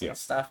curtains Yeah. and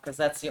stuff because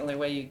that's the only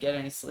way you get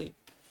any sleep.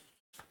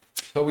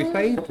 we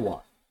saved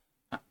one.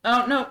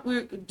 Oh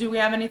no, do we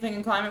have anything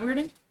in climate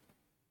weirding?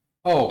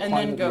 Oh, And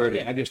then climate go-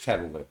 weirding. yeah. I just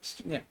had a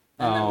list. Yeah,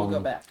 and then we'll go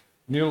Um, back.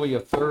 Nearly a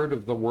third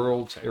of the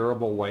world's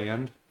arable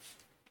land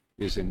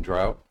is in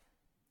drought.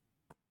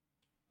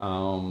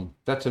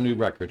 That's a new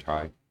record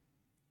high.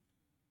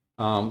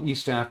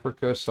 East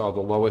Africa saw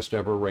the lowest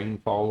ever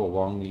rainfall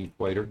along the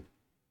equator.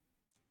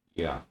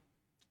 Yeah.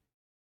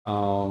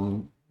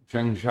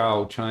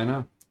 Zhengzhou,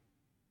 China,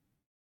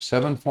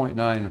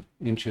 7.9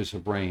 inches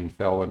of rain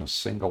fell in a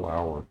single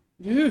hour.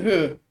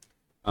 Yeah.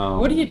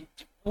 What do you?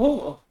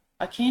 Oh,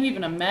 I can't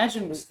even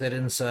imagine. Sit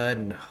inside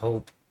and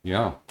hope.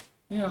 Yeah.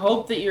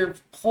 Hope that your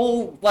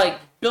whole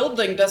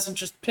building doesn't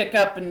just pick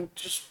up and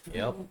just.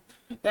 Yep.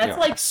 That's Yeah.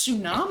 like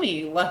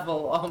tsunami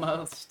level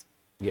almost.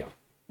 Yeah.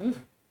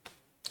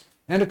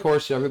 And of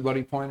course,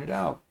 everybody pointed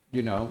out,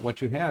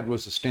 what you had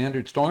was a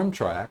standard storm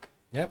track.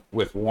 Yep.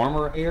 With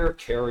warmer air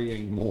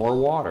carrying more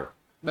water,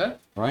 But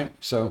right?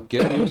 So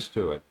get used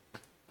to it.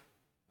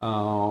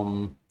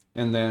 And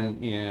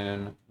then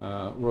in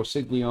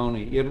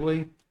Rosiglione,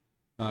 Italy,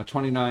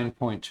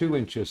 29.2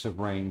 inches of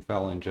rain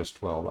fell in just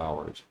 12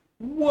 hours.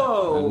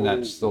 whoa, And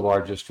that's the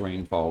largest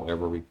rainfall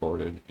ever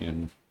recorded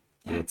in.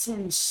 that's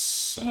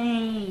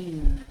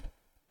insane.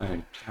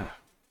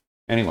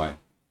 Anyway,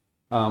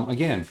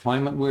 again,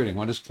 climate weirding.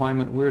 What does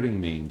climate weirding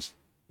means?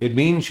 It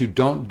means you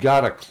don't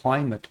got a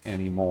climate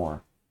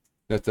anymore.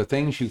 That the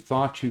things you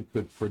thought you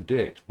could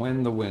predict,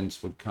 when the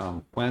winds would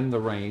come, when the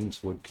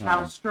rains would come,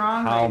 How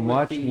strong how they would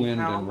much be, wind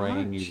how and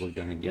rain much. you were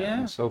going to get, Yeah.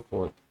 and so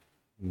forth.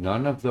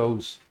 None of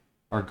those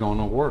are going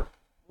to work.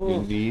 You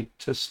Oof. need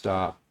to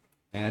stop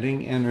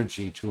adding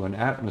energy to an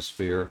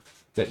atmosphere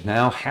that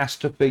now has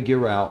to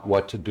figure out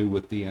what to do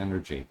with the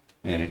energy,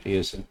 and it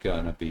isn't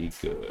going to be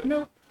good.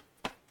 Nope.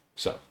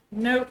 So,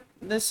 Nope.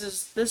 This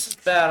is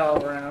bad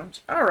all around.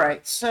 All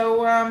right,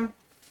 so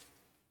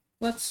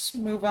let's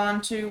move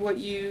on to what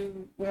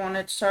you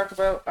wanted to talk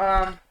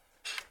about.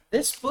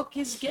 This book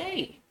is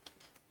gay.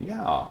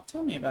 yeah.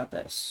 Tell me about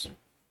this.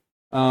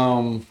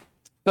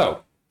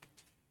 So,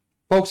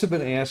 folks have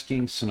been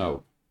asking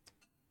Snow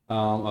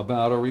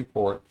about a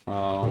report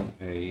from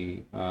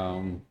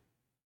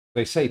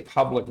they say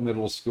public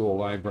middle school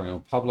library.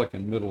 Public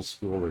and middle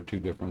school are two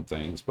different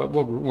things, but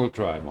we'll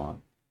try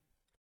one.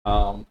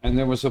 And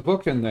there was a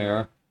book in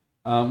there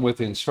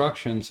with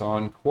instructions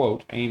on,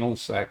 quote, anal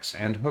sex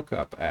and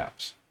hookup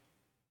apps.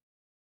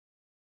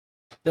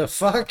 The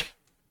fuck?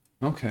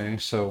 Okay,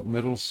 so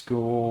middle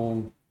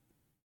school.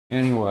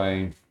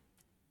 Anyway,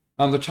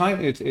 on the time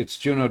it's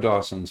Juno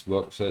Dawson's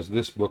book says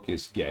this book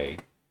is gay.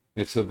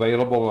 It's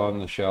available on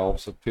the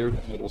shelves of Pierce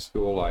Middle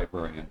School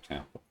Library in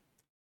Tampa.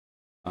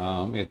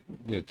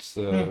 It's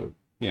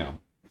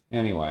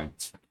anyway.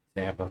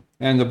 Tampa.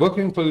 And the book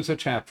includes a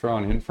chapter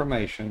on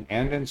information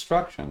and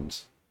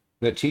instructions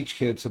that teach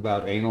kids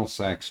about anal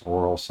sex,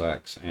 oral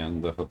sex,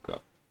 and the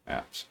hookup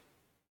apps.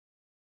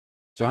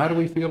 So how do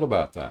we feel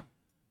about that?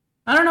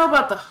 I don't know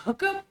about the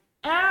hookup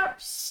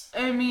apps.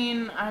 I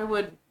mean, I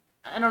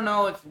don't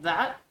know if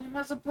that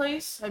has a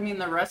place. I mean,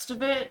 the rest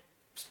of it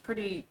is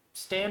pretty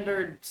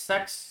standard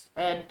sex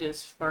ed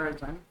as far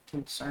as I'm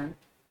concerned.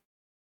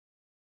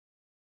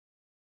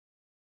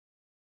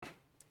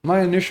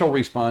 My initial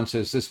response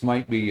is this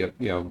might be a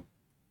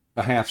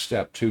half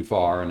step too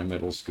far in a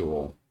middle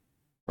school,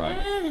 right?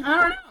 I don't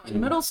know. In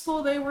middle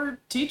school, they were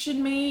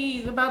teaching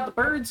me about the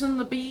birds and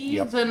the bees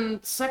Yep.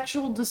 and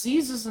sexual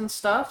diseases and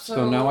stuff.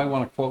 So now I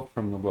want to quote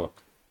from the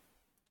book.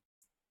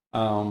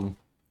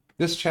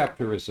 This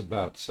chapter is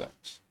about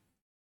sex.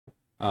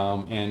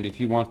 And if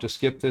you want to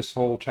skip this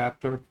whole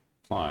chapter,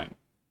 fine.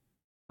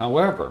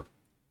 However,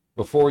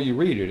 before you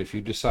read it, if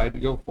you decide to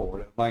go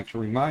forward, I'd like to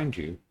remind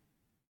you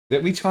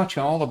that we taught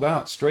you all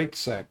about straight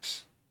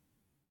sex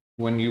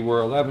when you were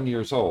 11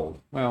 years old.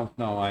 Well,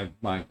 no,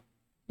 my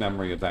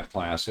memory of that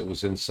class, it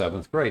was in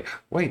 7th grade.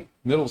 Wait,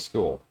 middle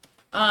school.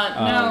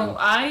 No,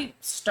 I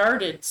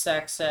started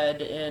sex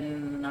ed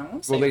in, I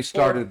want to say Well, they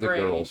started fourth the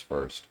grade. girls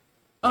first.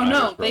 Oh, when I no,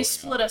 was they growing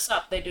split up. us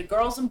up. They did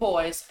girls and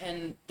boys,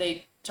 and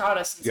they taught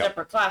us in Yeah.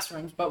 separate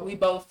classrooms, but we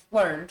both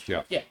learned.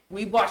 Yeah. Yeah,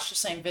 we watched the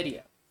same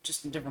video,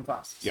 just in different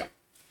classes. Yeah.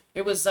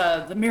 It was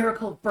The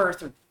Miracle of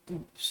Birth or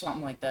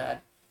something like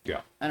that.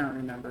 Yeah. I don't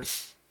remember.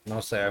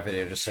 Most of our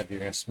video just said you're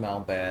gonna smell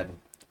bad.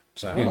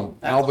 So In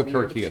that's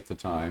Albuquerque weird. at the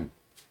time,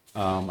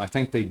 I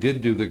think they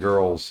did do the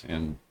girls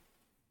in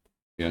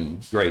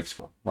grade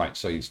school. Right,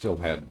 so you still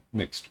had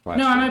mixed classes.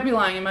 No, I might be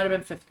lying. It might have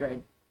been 5th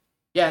grade.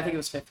 Yeah, I think it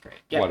was 5th grade.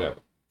 Yeah. Whatever.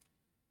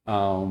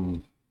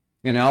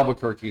 In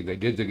Albuquerque, they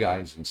did the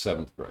guys in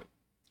 7th grade.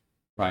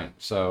 Right,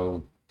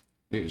 so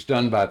it was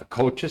done by the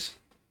coaches.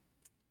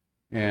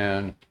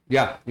 And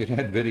yeah, it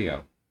had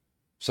video.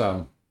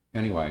 So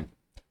anyway,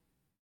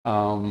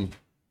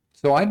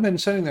 so I'd been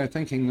sitting there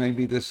thinking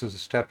maybe this is a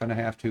step and a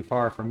half too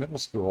far for middle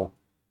school.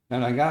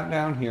 And I got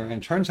down here,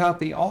 and turns out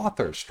the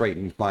author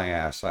straightened my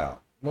ass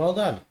out. well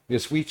done.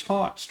 Is we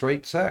taught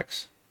straight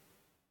sex.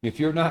 If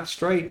you're not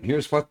straight,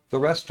 here's what the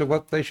rest of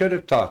what they should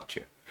have taught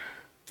you.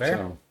 Fair.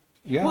 So,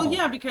 yeah. Well,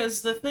 yeah,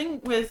 because the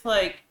thing with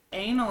like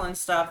anal and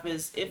stuff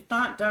is, if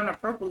not done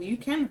appropriately, you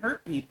can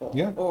hurt people.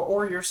 Yeah.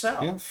 Or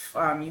yourself.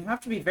 You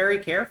have to be very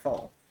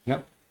careful.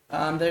 Yep.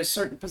 There's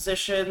certain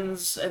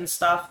positions and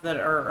stuff that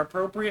are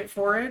appropriate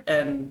for it,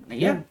 and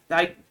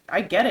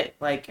I get it.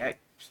 Like,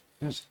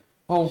 Yes.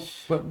 Oh,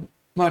 but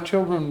my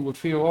children would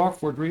feel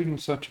awkward reading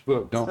such a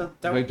book. So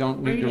don't They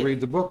don't need read to it. read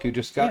the book. You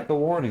just got Yeah. the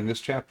warning.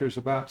 This chapter is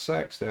about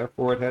sex,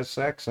 therefore it has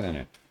sex in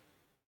it.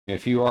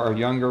 If you are a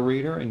younger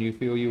reader and you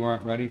feel you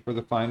aren't ready for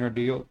the finer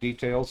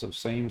details of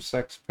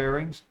same-sex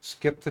pairings,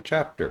 skip the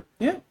chapter.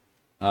 yeah,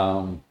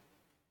 And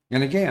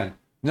again,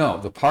 no,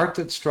 the part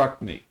that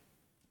struck me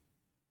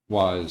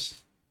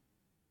was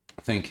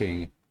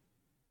thinking,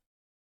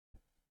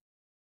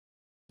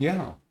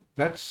 yeah,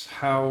 that's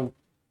how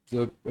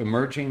the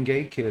emerging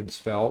gay kids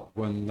felt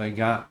when they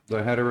got the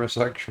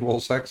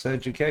heterosexual sex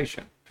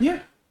education. yeah,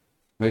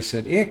 They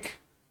said, ick.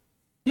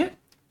 yeah.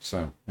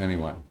 So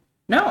anyway,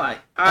 No, I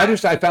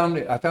found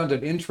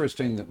it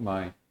interesting that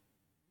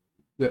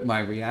my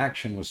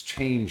reaction was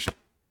changed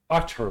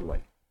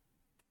utterly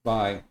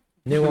by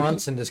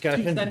Nuance and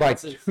discussion. by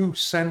Sentences. 2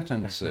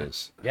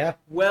 sentences. Yeah.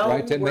 well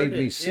Right, that made me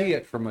worded, see yeah.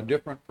 it from a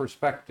different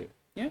perspective.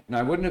 Yeah. And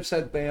I wouldn't have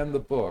said ban the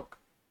book,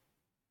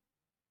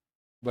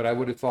 but I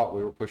would have thought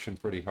we were pushing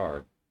pretty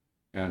hard.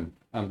 And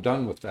I'm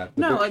done with that.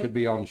 The No, book like- should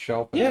be on the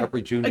shelf in Yeah,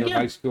 every junior again,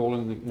 high school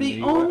in the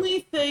The US. only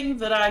thing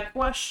that I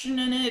question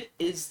in it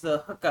is the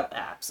hookup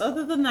apps.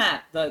 Other than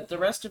that, the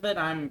rest of it,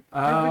 I'm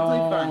perfectly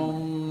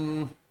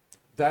fine.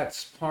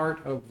 That's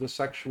part of the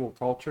sexual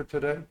culture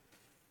today,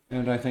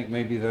 and I think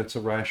maybe that's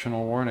a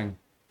rational warning.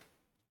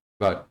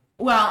 But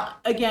Well,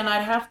 again,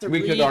 I'd have to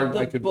We read could argue- the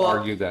I could book.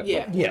 argue that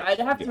Yeah, book. Yeah. I'd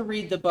have Yeah. to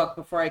read the book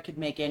before I could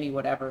make any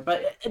whatever.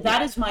 But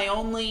that is my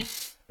only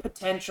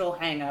potential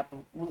hang up,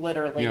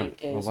 literally, Yeah,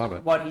 I is love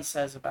it. what he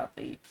says about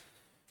the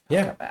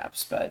Yeah. hookup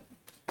apps. But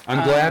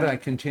I'm glad I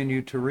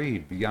continued to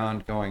read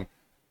beyond going,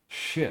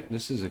 shit,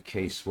 this is a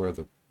case where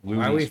the Why are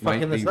we loonies might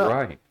fucking be this up?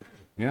 right.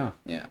 Yeah.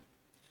 yeah.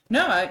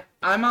 No,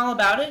 I'm all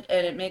about it,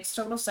 and it makes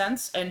total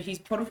sense. And he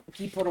put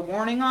a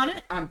warning on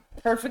it. I'm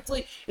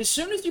perfectly. As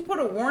soon as you put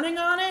a warning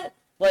on it,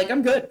 like,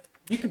 I'm good.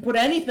 You can put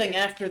anything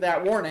after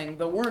that warning.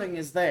 The warning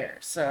is there.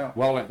 So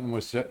Well, it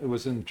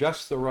was in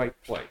just the right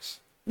place.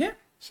 yeah,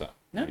 So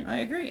no, anyway. I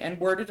agree, and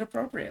worded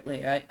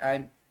appropriately.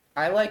 I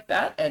like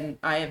that, and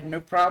I have no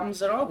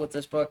problems at all with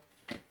this book.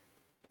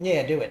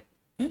 Yeah, do it.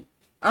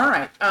 All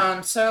right.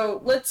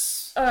 So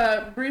let's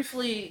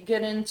briefly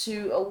get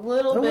into a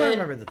little Oh, I bit.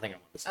 remember the thing I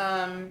want to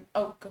say.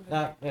 Oh, go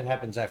ahead. No, it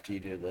happens after you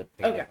do the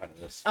Okay. part of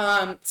this.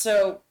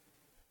 So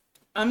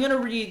I'm gonna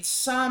read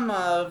some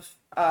of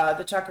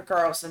the Tucker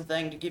Carlson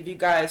thing to give you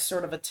guys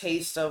sort of a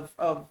taste of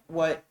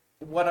what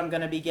I'm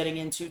gonna be getting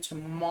into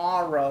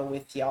tomorrow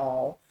with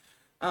y'all.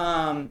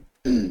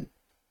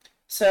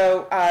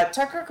 So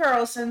Tucker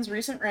Carlson's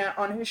recent rant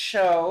on his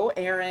show,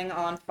 airing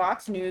on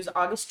Fox News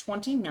August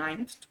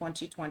 29th,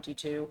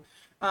 2022,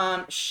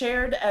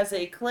 shared as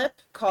a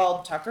clip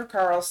called Tucker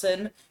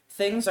Carlson,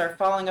 Things Are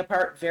Falling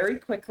Apart Very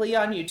Quickly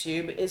on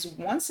YouTube, is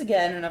once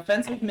again an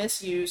offensive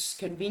misuse,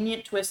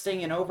 convenient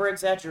twisting, and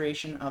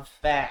over-exaggeration of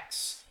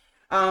facts.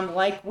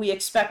 Like we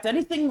expect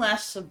anything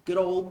less of good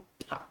old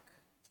Tuck.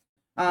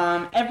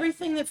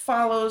 Everything that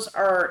follows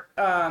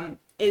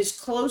is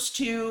close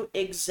to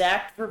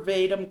exact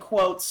verbatim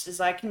quotes as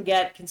I can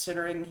get,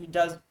 considering he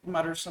does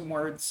mutter some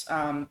words.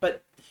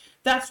 But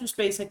that's just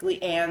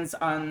basically ands,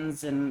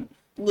 uns, and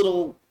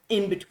little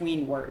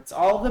in-between words.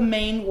 All the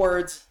main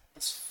words,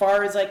 as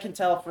far as I can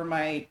tell from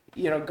my,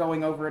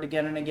 going over it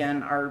again and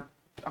again, are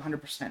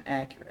 100%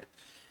 accurate.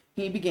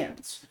 He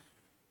begins.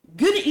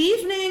 Good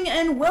evening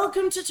and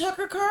welcome to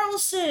Tucker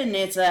Carlson.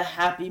 It's a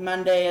happy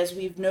Monday, as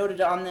we've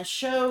noted on this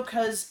show,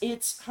 because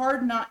it's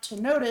hard not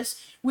to notice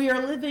we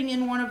are living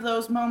in one of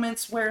those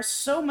moments where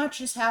so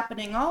much is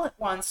happening all at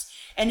once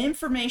and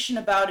information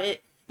about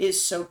it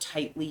is so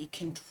tightly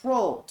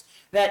controlled.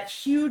 That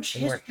huge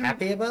And we're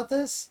happy about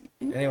this?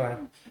 Anyway.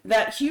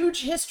 That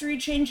huge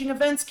history-changing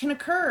events can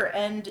occur,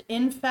 and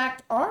in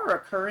fact are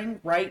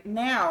occurring right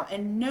now,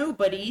 and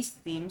nobody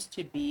seems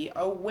to be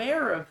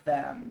aware of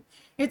them.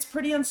 It's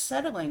pretty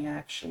unsettling,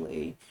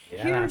 actually.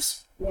 Yeah.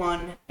 Here's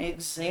one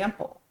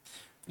example.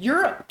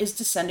 Europe is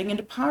descending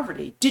into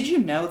poverty. Did you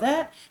know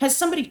that? Has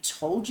somebody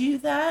told you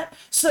that?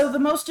 So the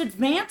most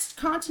advanced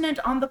continent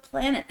on the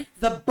planet,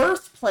 the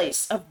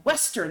birthplace of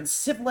Western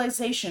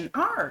civilization,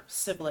 our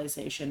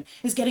civilization,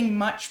 is getting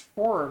much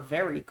poorer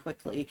very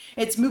quickly.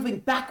 It's moving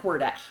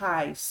backward at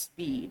high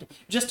speed.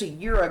 Just a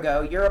year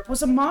ago, Europe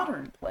was a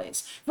modern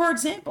place. For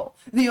example,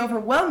 the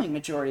overwhelming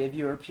majority of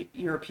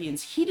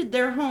Europeans heated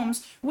their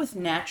homes with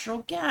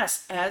natural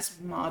gas, as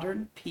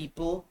modern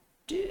people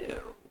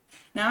do.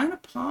 Now I'm going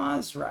to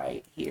pause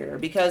right here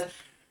because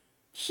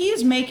he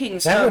is making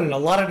That went in a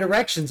lot of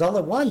directions all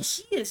at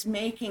once. He is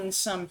making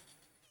some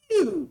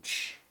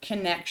huge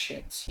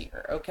connections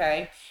here,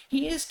 okay?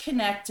 He is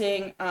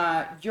connecting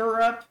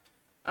Europe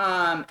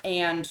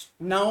and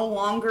no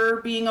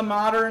longer being a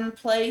modern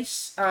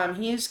place.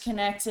 He is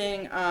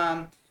connecting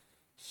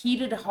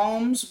heated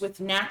homes with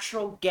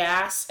natural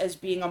gas as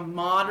being a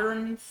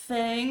modern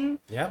thing.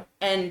 Yep.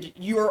 And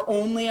you're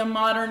only a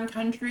modern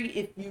country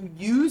if you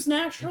use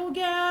natural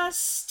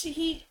gas to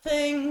heat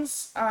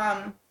things.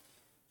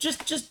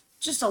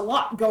 Just a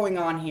lot going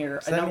on here.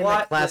 Does that and a mean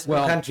lot. that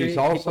Well, countries, he's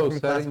also people from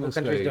setting classical the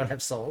countries stage. don't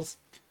have souls?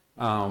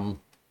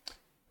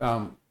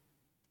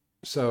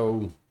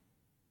 So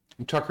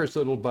Tucker's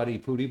little buddy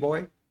Pootie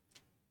Boy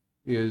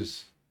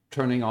is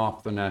turning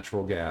off the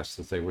natural gas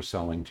that they were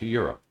selling to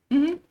Europe.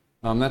 Mm-hmm.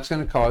 That's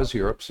going to cause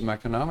Europe some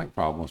economic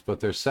problems, but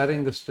they're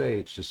setting the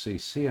stage to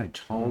see, I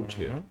told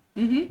you,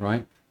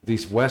 right?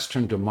 These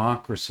Western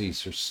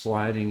democracies are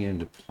sliding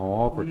into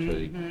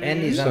poverty. And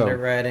he's So-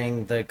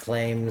 underwriting the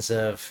claims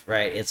of,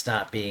 right, it's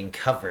not being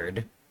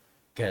covered,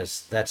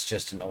 because that's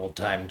just an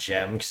old-time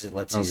gem, because it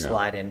lets you yeah.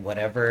 slide in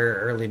whatever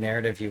early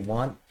narrative you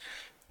want.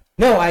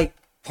 No,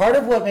 part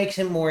of what makes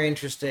him more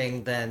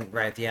interesting than,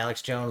 right, the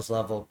Alex Jones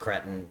level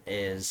cretin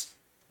is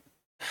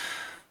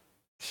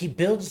he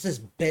builds this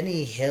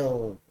Benny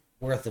Hill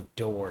worth of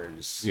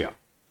doors. Yeah.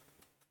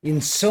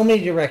 In so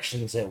many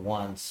directions at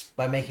once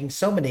by making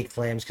so many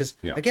claims. Because,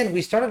 Yeah. again,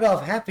 we started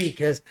off happy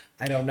because,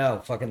 I don't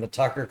know, fucking the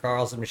Tucker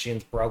Carlson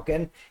machine's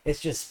broken. It's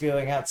just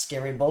spewing out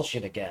scary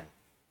bullshit again.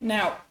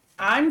 Now,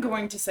 I'm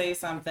going to say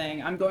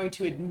something. I'm going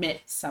to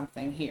admit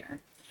something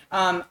here.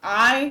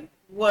 I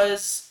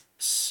was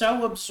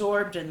so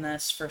absorbed in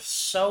this for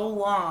so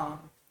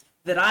long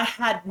that I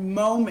had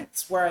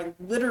moments where I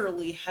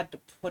literally had to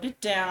put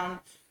it down.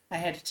 I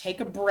had to take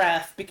a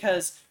breath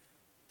because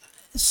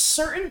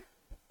certain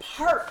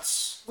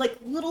parts, like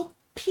little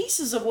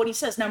pieces of what he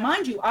says. Now,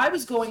 mind you, I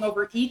was going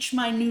over each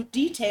minute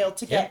detail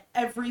to get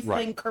everything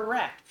Right.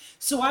 correct.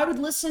 So I would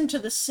listen to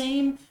the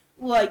same,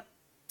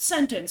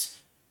 sentence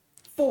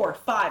 4,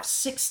 5,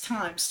 6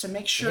 times to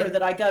make sure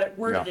that I got it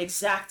worded Yeah.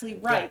 exactly Yeah,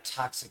 right.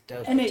 toxic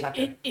dose And of it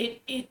Tucker.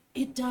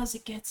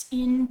 it gets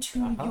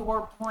into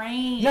your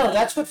brain. No,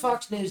 that's what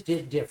Fox News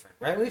did different,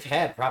 right? We've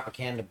had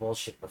propaganda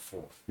bullshit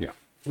before. Yeah.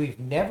 We've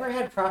never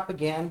had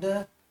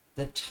propaganda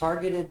that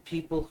targeted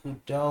people who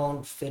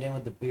don't fit in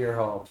with the beer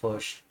hall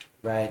push,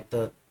 right?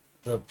 The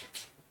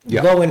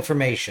Yeah. low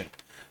information.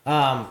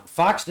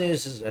 Fox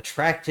News is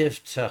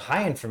attractive to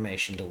high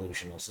information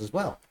delusionals as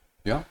well.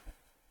 Yeah.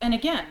 And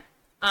again,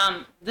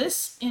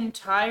 this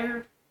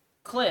entire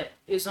clip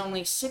is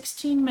only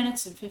 16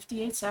 minutes and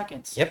 58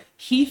 seconds. Yep.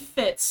 He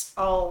fits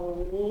a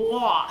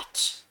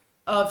lot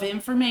of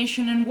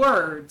information and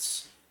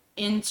words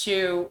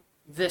into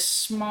this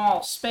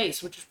small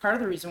space, which is part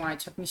of the reason why it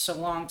took me so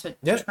long to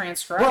Yep.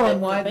 transcribe Well, it.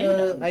 and why the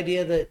verbatim.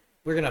 idea that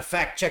we're gonna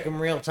fact check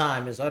them real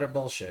time is utter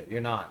bullshit.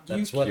 You're not.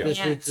 That's what this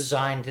can't. was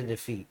designed to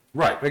defeat.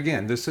 Right.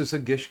 Again, this is a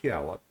Gish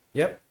Gallop,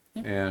 Yep.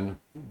 and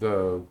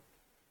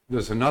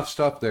there's enough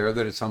stuff there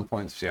that at some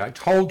point, see, I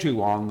told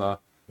you on the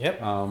Yep.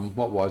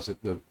 what was it,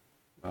 the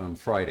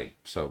Friday,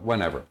 so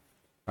whenever.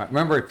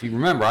 Remember, if you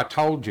remember, I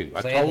told you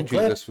Play the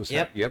clip. this was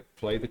Yep. Yep,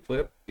 play the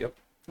clip. Yep.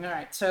 All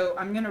right, so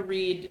I'm going to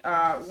read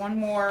one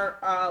more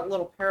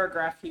little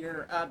paragraph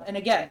here. And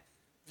again,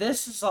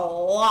 this is a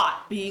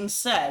lot being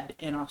said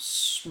in a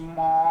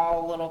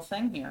small little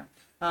thing here.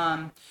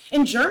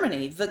 In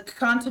Germany, the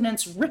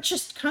continent's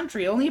richest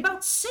country, only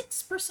about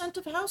 6%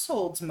 of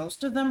households,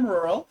 most of them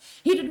rural,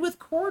 heated with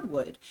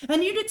cordwood.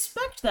 And you'd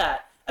expect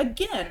that.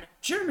 Again,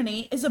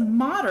 Germany is a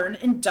modern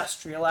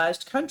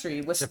industrialized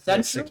country with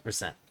central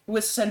 6%.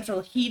 with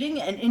central heating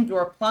and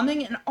indoor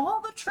plumbing and all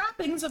the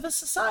trappings of a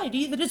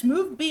society that has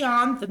moved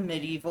beyond the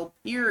medieval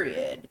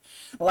period.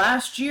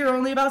 Last year,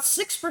 only about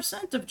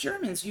 6% of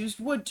Germans used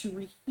wood to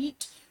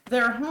reheat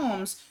their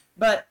homes,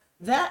 but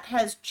that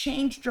has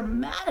changed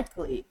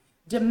dramatically.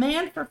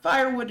 Demand for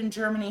firewood in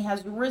Germany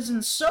has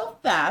risen so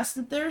fast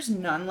that there's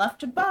none left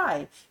to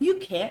buy. You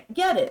can't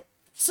get it.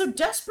 So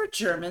desperate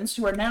Germans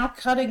who are now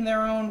cutting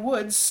their own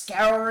wood,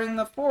 scouring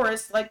the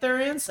forest like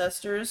their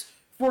ancestors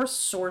for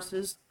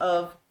sources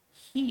of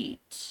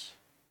heat.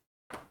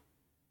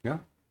 Yeah.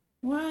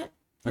 What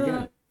the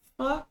Again.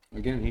 fuck?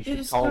 Again, he should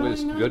is call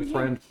his going on good here?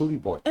 friend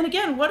Foodie Boy. And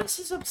again, what is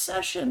his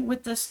obsession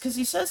with this? Because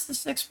he says the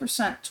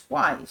 6%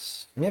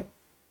 twice. Yep.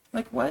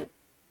 Like what?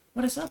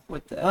 What is up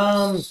with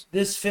this?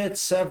 This fits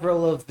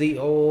several of the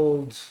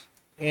old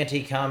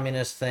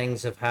anti-communist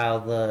things of how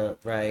the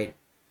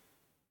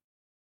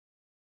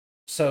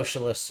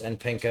socialists and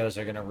pinkos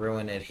are going to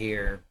ruin it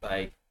here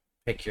by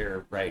pick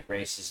your right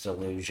racist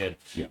illusion.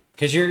 Yeah.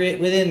 Because you're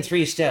within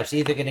 3 steps,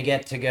 either going to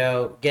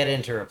get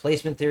into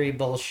replacement theory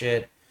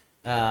bullshit,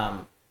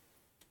 elder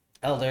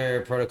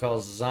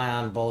protocols of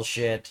Zion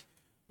bullshit,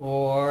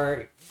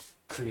 or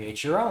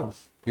create your own.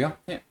 Yeah.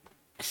 Yeah.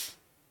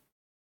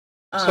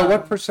 So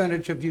what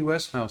percentage of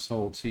U.S.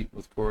 households heat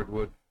with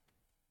cordwood?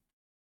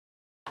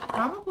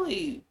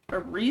 Probably a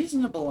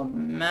reasonable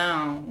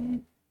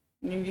amount.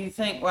 If you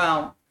think,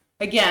 well,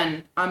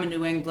 again, I'm a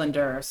New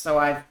Englander, so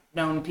I've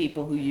known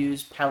people who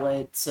use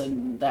pellets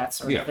and that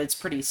sort of. Yeah. It's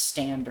pretty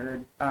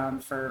standard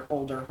for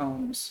older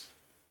homes.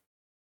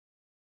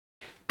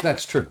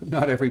 That's true.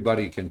 Not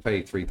everybody can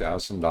pay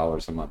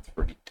 $3,000 a month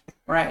for heat,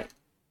 Right.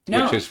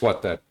 No, which is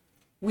what that.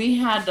 we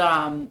had,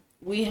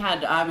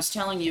 I was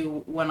telling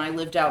you when I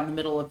lived out in the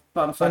middle of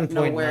bumfuck 1.9.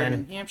 nowhere,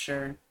 New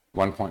Hampshire.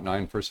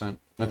 1.9%.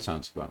 That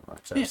sounds about right.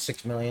 So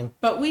 6 million.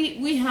 But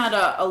we had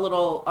a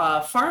little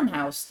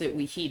farmhouse that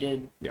we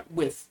heated Yeah.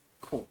 with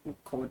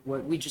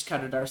cordwood. We just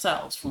cut it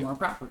ourselves from our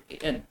property,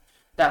 and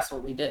that's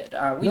what we did. We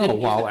No, didn't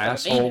use while it for the main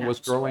asshole was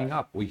house, growing but-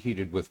 up, we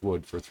heated with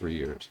wood for 3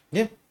 years.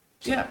 Yeah.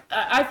 Yeah,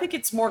 I think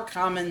it's more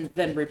common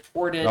than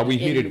reported. No, we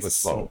heated in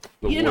with both.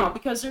 The You know, wood.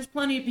 because there's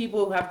plenty of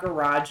people who have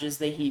garages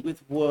they heat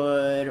with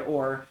wood,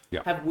 or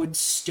Yeah. have wood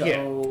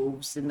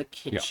stoves in the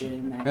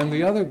kitchen. that And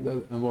the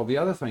kind the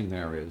other thing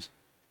there is,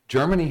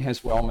 Germany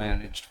has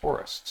well-managed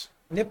forests,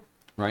 Yep.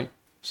 right?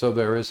 So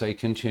there is a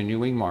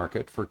continuing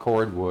market for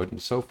cordwood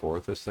and so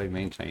forth as they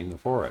maintain the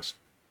forest,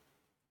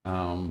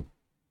 and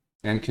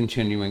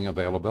continuing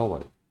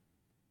availability.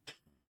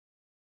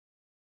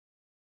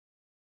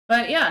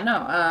 But yeah,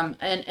 no,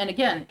 and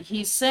again,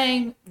 he's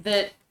saying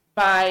that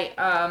by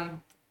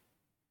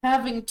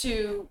having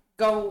to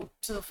go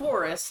to the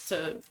forest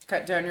to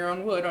cut down your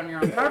own wood on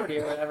your own property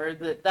or whatever,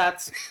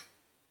 that's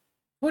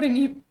putting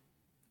you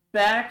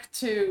back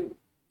to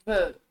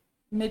the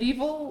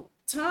medieval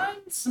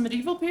times, the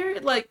medieval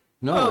period. Like,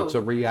 No, it's oh,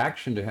 a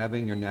reaction to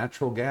having your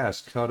natural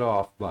gas cut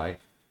off by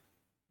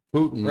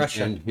Putin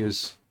Russia. and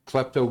his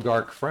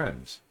kleptogarch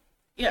friends.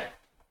 yeah.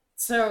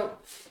 So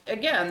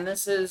again,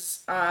 this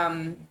is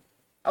a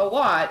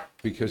lot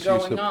Because you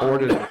going on.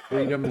 supported the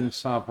freedom and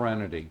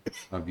sovereignty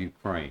of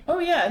Ukraine. Oh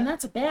yeah, and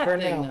that's a bad For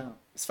thing now. though,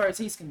 as far as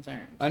he's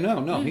concerned. I know,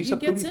 no, He he's a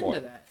gets Putin into boy.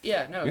 that.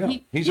 Yeah, no, Yeah,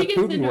 he he's a gets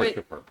Putin into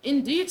worshiper. it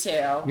in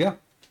detail. Yeah,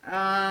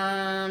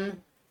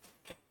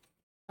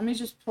 Let me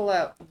just pull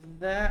out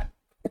that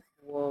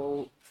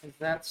quote, 'cause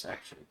that's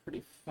actually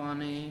pretty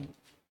funny.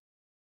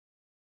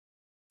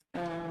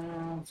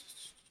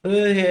 On the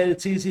other hand,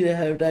 it's easy to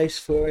have nice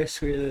forests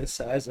where the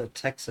size of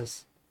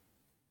Texas.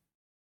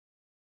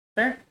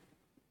 Fair.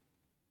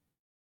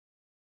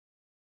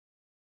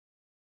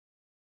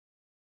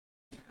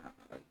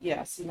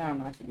 Yeah, see, now I'm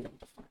not gonna be able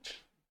to find it.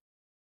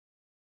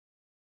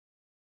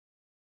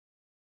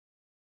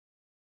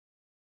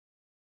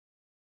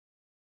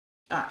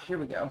 Ah, here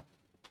we go.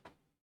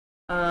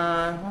 All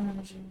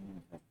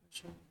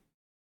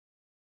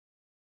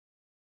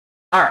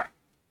right.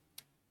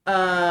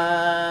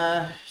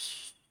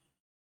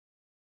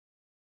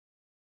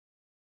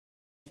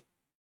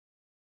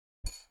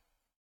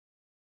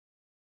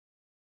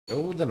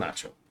 Oh, the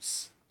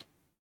nachos.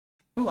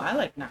 Ooh, I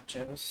like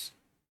nachos.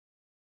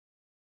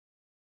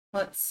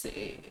 Let's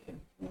see.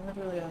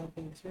 Literally all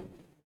things.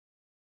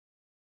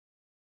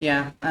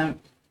 Yeah, I'm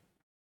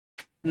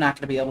not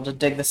going to be able to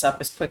dig this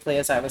up as quickly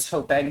as I was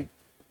hoping.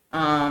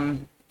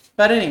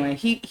 But anyway,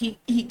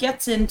 he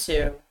gets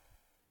into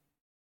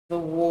the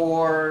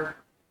war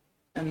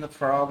and the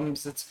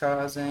problems it's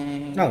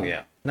causing. Oh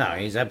yeah, no,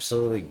 he's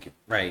absolutely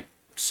right.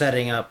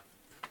 Setting up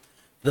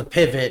the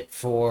pivot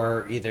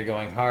for either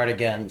going hard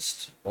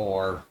against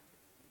or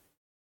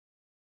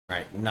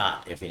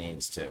not if he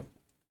needs to.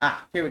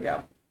 Here we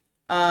go.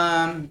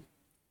 Are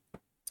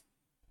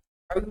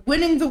we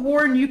winning the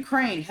war in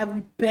Ukraine? Have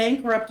we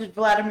bankrupted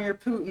Vladimir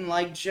Putin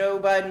like Joe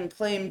Biden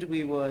claimed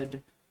we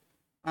would?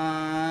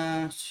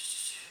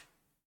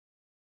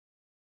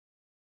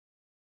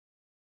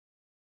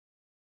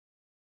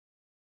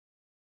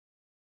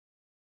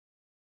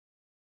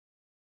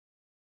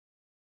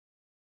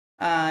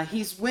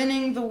 He's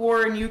winning the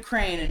war in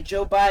Ukraine, and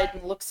Joe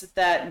Biden looks at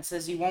that and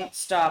says he won't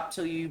stop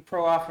till you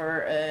pro-offer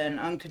an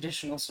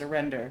unconditional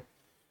surrender.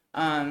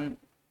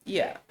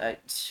 Yeah,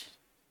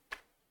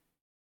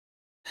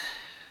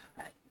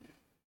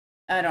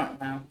 I don't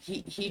know.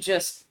 He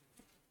just,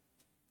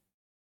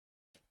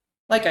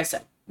 like I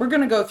said, we're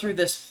gonna go through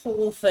this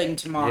whole thing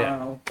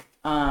tomorrow.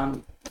 Yeah.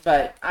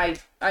 But I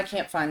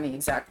can't find the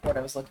exact quote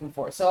I was looking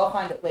for, so I'll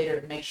find it later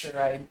and make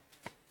sure I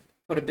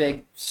put a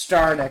big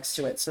star next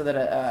to it so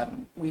that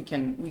we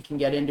can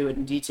get into it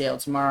in detail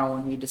tomorrow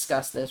when we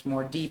discuss this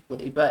more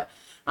deeply. But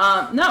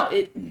no,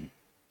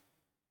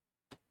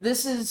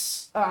 this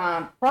is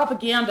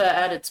propaganda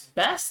at its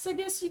best, I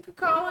guess you could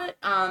call it.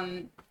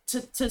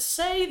 To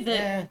say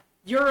that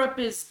Europe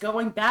is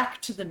going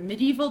back to the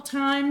medieval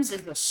times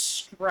is a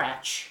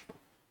stretch.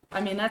 I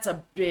mean, that's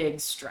a big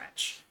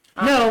stretch.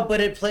 No,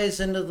 but it plays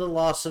into the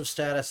loss of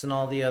status and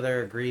all the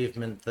other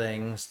aggrievement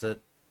things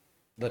that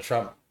the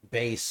Trump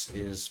base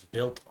is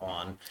built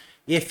on.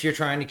 If you're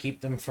trying to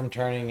keep them from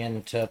turning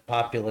into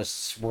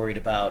populists worried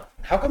about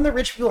how come the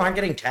rich people aren't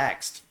getting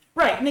taxed.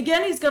 Right, and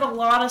again, he's got a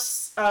lot of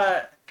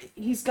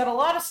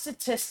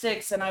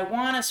statistics, and I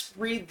want to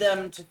read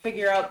them to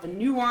figure out the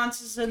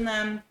nuances in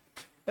them,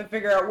 to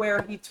figure out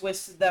where he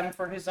twisted them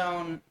for his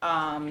own,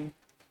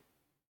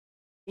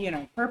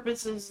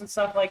 purposes and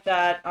stuff like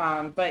that.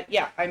 But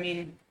yeah, I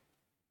mean,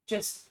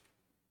 just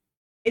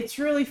it's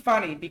really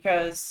funny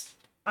because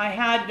I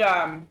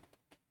had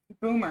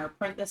Boomer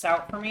print this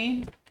out for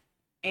me,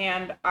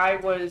 and I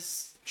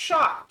was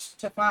shocked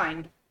to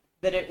find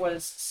that it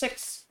was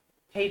 6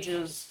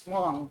 pages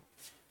long.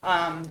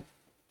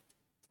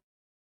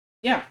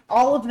 Yeah,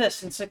 all of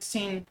this in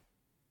 16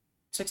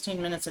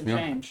 minutes and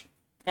change.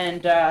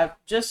 And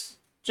just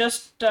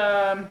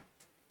for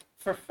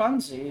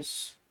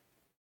funsies,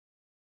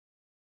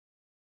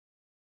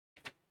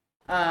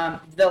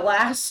 the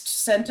last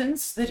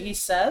sentence that he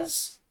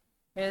says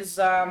is,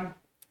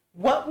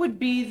 what would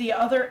be the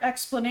other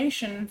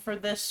explanation for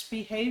this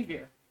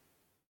behavior?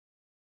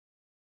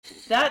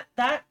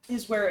 That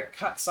is where it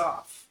cuts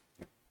off.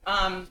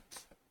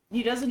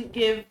 He doesn't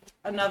give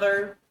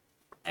another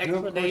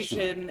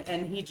explanation,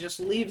 and he just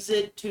leaves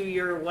it to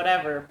your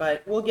whatever.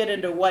 But we'll get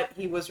into what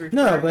he was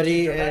referring to. No, but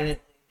and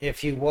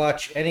if you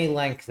watch any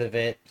length of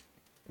it,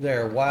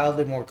 there are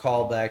wildly more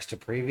callbacks to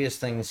previous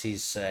things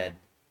he's said,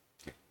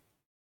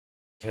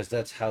 because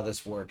that's how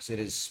this works. It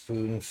is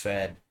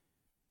spoon-fed,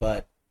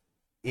 but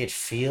it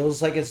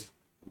feels like it's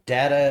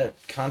data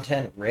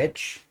content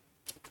rich.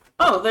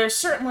 Oh, there's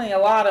certainly a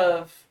lot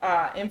of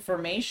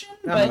information,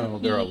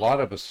 but there are a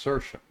lot of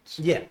assertions.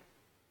 Yeah.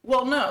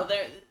 Well, no,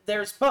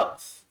 there's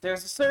both.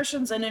 There's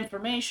assertions and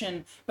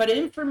information, but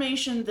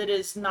information that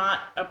is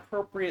not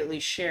appropriately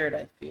shared,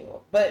 I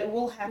feel. But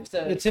we'll have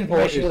to... It's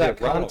information without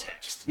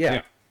context.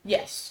 Yeah.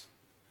 Yes.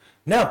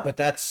 No, but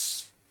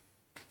that's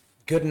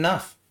good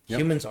enough. Yep.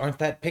 Humans aren't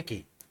that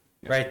picky.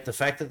 Yep. Right? The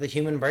fact that the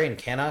human brain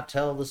cannot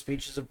tell the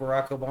speeches of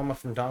Barack Obama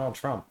from Donald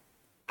Trump.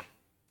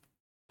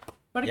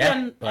 But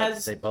again,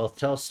 but they both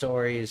tell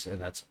stories,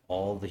 and that's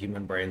all the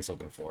human brain's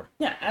looking for.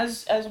 Yeah,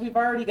 as we've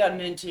already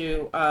gotten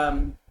into,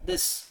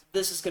 this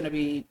is going to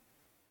be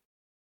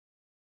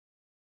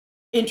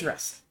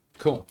interesting.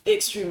 Cool.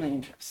 Extremely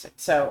interesting.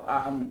 So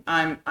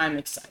I'm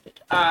excited.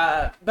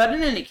 But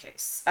in any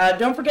case,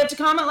 don't forget to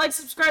comment, like,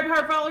 subscribe,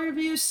 heart, follow,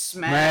 review,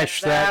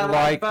 smash that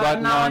like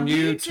button on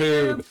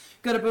YouTube.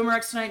 Go to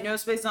BoomerRexTonight, no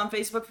space on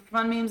Facebook for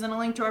fun memes and a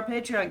link to our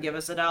Patreon. Give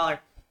us $1.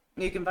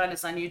 You can find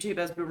us on YouTube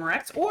as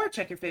BoomerX, or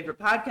check your favorite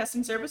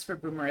podcasting service for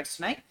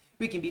BoomerRexTonight.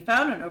 We can be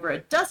found on over a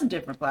dozen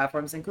different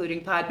platforms,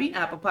 including Podbean,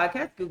 Apple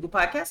Podcasts, Google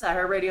Podcasts,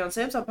 iHeartRadio, and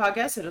Samsung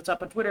Podcasts. Hit us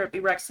up on Twitter at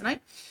BoomerRexTonight.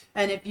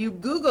 And if you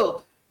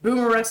Google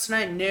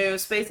BoomerRexTonight, no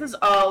spaces,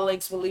 all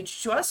links will lead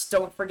you to us.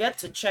 Don't forget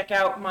to check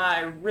out my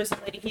Risen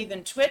Lady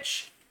Heathen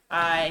Twitch.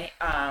 I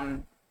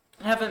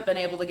haven't been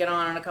able to get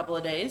on in a couple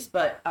of days,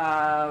 but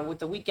with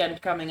the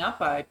weekend coming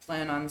up, I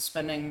plan on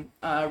spending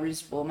a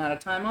reasonable amount of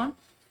time on.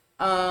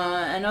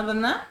 And other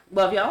than that,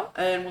 love y'all,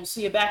 and we'll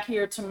see you back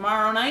here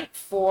tomorrow night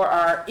for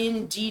our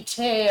in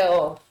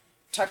detail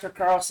Tucker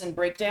Carlson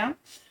breakdown.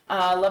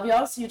 Love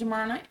y'all. See you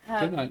tomorrow night.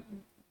 Good night.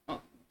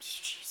 Oh,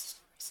 Jesus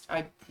Christ.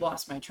 I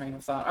lost my train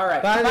of thought. All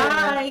right.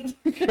 Bye,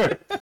 Bye.